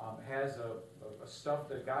has the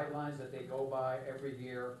guidelines that they go by every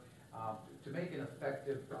year to make an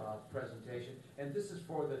effective presentation. And this is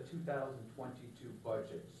for the 2022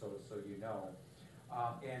 budget, so you know.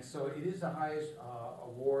 And so it is the highest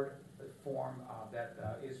award form that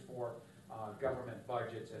is for government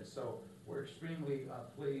budgets, and so we're extremely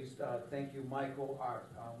pleased. Thank you, Michael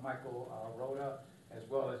Rhoda, as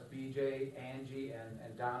well as BJ, Angie,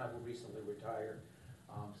 and Donna, who recently retired.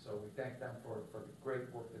 So we thank them for the great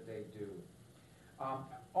work that they do.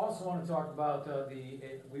 Also want to talk about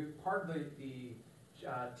we're part of the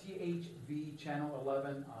THV Channel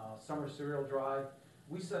 11 Summer Cereal Drive.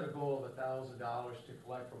 We set a goal of $1,000 to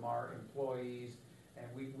collect from our employees, and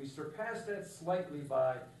we surpassed that slightly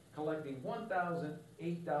by collecting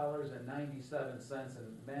 $1,008.97,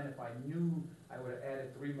 and man, if I knew, I would have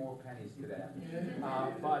added 3 more pennies to that.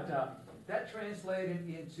 But that translated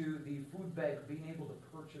into the food bank being able to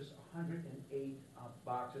purchase 108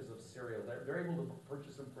 boxes of cereal. They're able to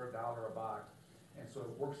purchase them for $1 a box, and so it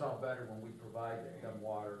works out better when we provide them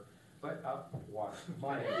water. But, money.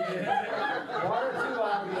 Water too,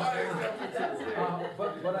 obviously.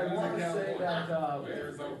 But I want to say that,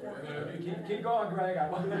 keep going, Greg. I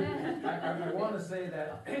want to say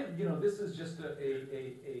that, you know, this is just the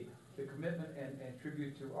commitment and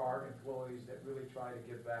tribute to our employees that really try to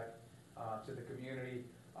give back to the community,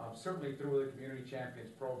 certainly through the Community Champions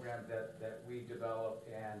program that we developed.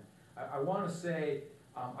 And I want to say,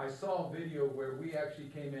 I saw a video where we actually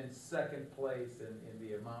came in 2nd place in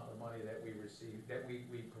the amount of money that we received, that we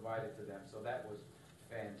provided to them. So that was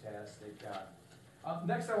fantastic.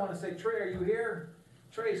 Next I want to say, Trey, are you here?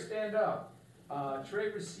 Trey, stand up.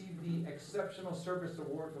 Trey received the Exceptional Service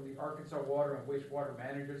Award from the Arkansas Water and Wastewater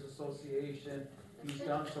Managers Association. He's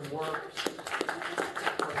done some work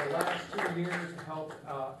for the last 2 years, helped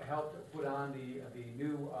put on the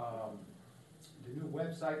new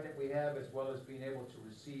website that we have, as well as being able to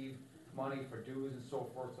receive money for dues and so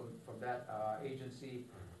forth from that agency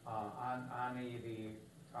on the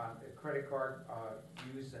credit card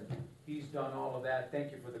use, and he's done all of that.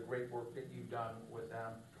 Thank you for the great work that you've done with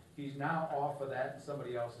them. He's now off of that, and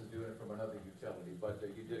somebody else is doing it from another utility, but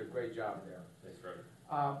you did a great job there. Thanks, Fred.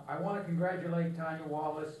 I want to congratulate Tanya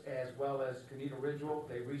Wallace as well as Kenita Ridgewell.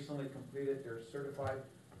 They recently completed their Certified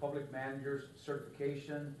Public Managers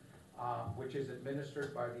Certification, which is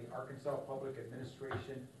administered by the Arkansas Public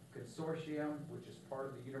Administration Consortium, which is part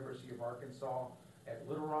of the University of Arkansas at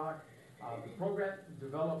Little Rock. The program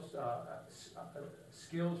develops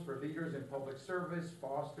skills for leaders in public service,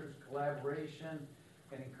 fosters collaboration,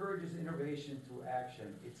 and encourages innovation through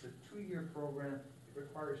action. It's a 2-year program. It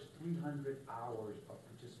requires 300 hours of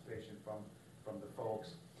participation from the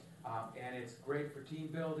folks. And it's great for team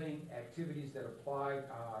building, activities that apply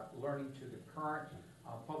learning to the current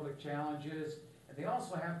public challenges. And they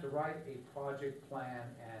also have to write a project plan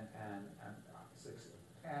and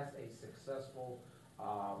pass a successful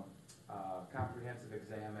comprehensive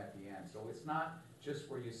exam at the end. So it's not just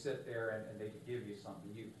where you sit there and they give you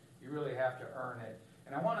something. You really have to earn it.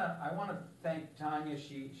 And I want to thank Tanya.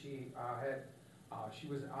 She had She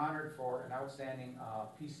was honored for an outstanding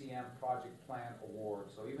PCM Project Plan Award.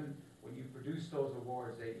 So even when you produce those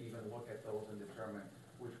awards, they even look at those and determine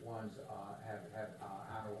which ones have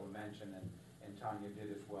honorable mention, and Tanya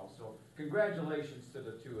did as well. So congratulations to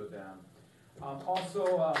the two of them.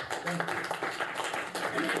 Also, thank you. I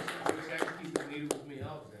wish I could keep Anita with me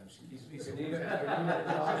all the time. She keeps me so Anita, much.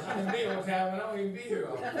 Anita, She keeps me on time, and I don't even be here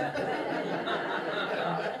all the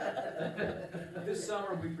time. This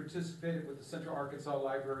summer, we participated with the Central Arkansas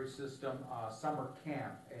Library System Summer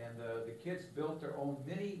Camp, and the kids built their own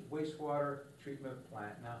mini wastewater treatment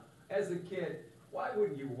plant. Now, as a kid, why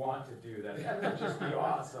wouldn't you want to do that? That would just be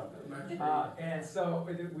awesome. And so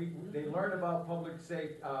they learned about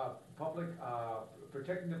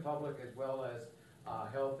protecting the public as well as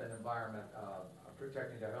health and environment,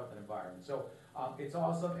 protecting their health and environment. So it's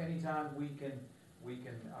awesome. Anytime we can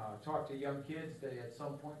talk to young kids, they at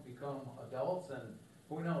some point become adults, and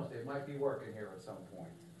who knows, they might be working here at some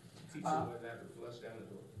point. Teach them what that to flush down the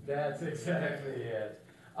door. That's exactly it.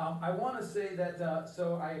 I want to say that,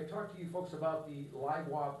 so I have talked to you folks about the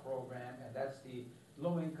LIWA program, and that's the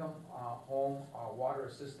Low-Income Home Water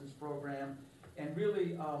Assistance Program. And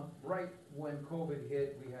really, right when COVID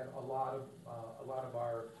hit, we had a lot of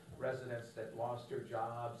our residents that lost their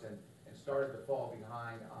jobs and started to fall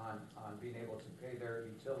behind on being able to pay their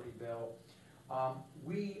utility bill.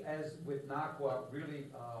 We, as with NACWA, really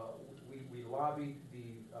we lobbied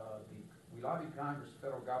we lobbied Congress,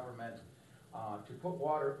 federal government, to put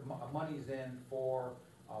monies in for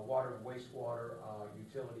water and wastewater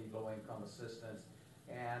utility low-income assistance,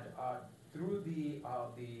 and through the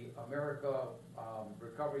America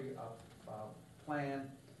Recovery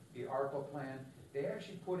Plan, the ARPA plan, they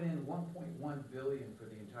actually put in $1.1 billion for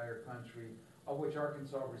the entire country, of which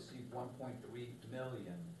Arkansas received $1.3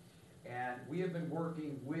 million. And we have been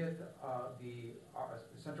working with the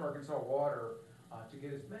Central Arkansas Water to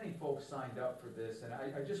get as many folks signed up for this. And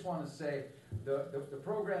I just want to say the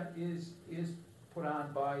program is put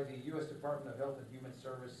on by the U.S. Department of Health and Human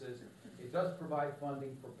Services. It does provide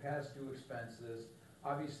funding for past due expenses.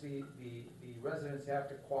 Obviously, the residents have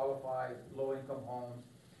to qualify low-income homes,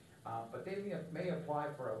 but they may apply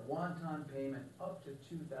for a one-time payment up to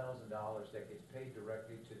 $2,000 that gets paid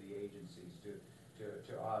directly to the agencies, to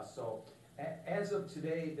us. So as of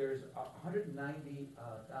today, there's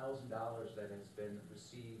 $190,000 that has been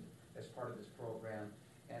received as part of this program,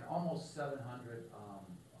 and almost 700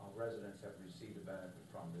 residents have received a benefit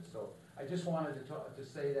from this. So I just wanted to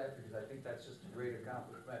say that, because I think that's just a great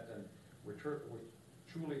accomplishment, and we're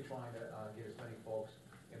truly trying to get as many folks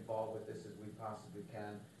involved with this as we possibly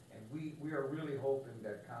can. And we are really hoping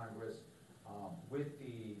that Congress, with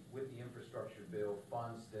the infrastructure bill,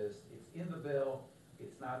 funds this. It's in the bill.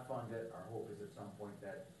 It's not funded. Our hope is at some point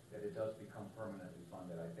that it does become permanently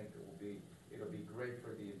funded. I think it'll be great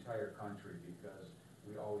for the entire country, because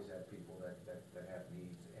we always have people that have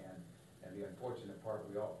needs, and the unfortunate part,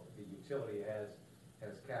 the utility has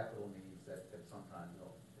capital needs that sometimes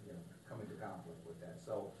will come into conflict with that.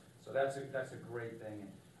 So that's a great thing.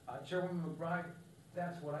 Chairwoman McBride,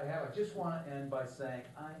 that's what I have. I just want to end by saying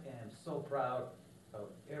I am so proud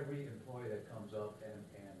of every employee that comes up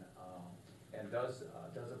and does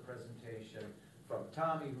a presentation, from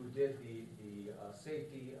Tommy, who did the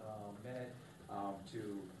safety minute,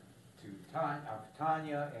 to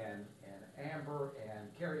Tanya and Amber and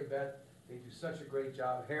Carrie Beth. They do such a great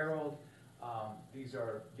job. Harold, these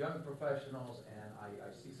are young professionals, and I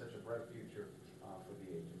see such a bright future for the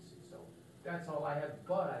agency. So that's all I have,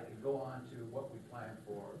 but I can go on to what we plan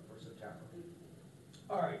for September.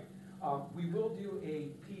 All right, we will do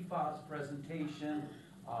a PFAS presentation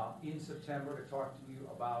in September to talk to you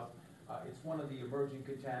about. It's one of the emerging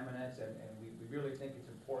contaminants, and we really think it's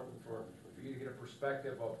important for you to get a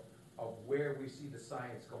perspective of where we see the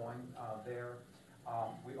science going there.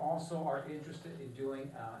 We also are interested in doing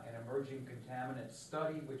an emerging contaminant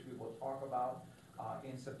study, which we will talk about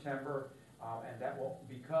in September, and that will,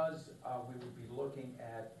 because we would be looking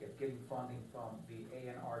at getting funding from the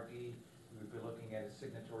ANRD, we would be looking at a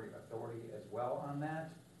signatory authority as well on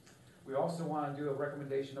that. We also want to do a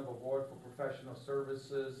recommendation of award for professional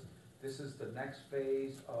services. This is the next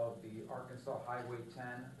phase of the Arkansas Highway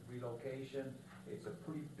 10 relocation. It's a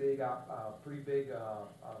pretty big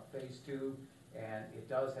phase 2, and it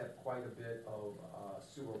does have quite a bit of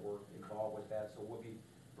sewer work involved with that. So we'll be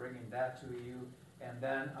bringing that to you. And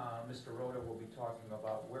then Mr. Rhoda will be talking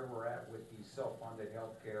about where we're at with the self-funded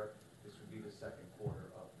health care. This would be the second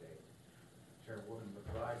quarter update. Chairwoman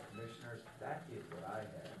McBride, commissioners, that is what I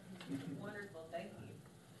have. Wonderful, thank you.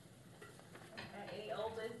 Any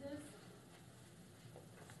old business?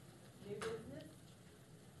 New business?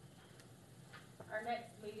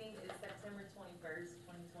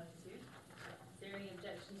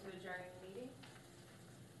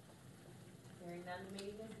 Hearing none, the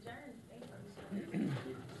meeting is adjourned.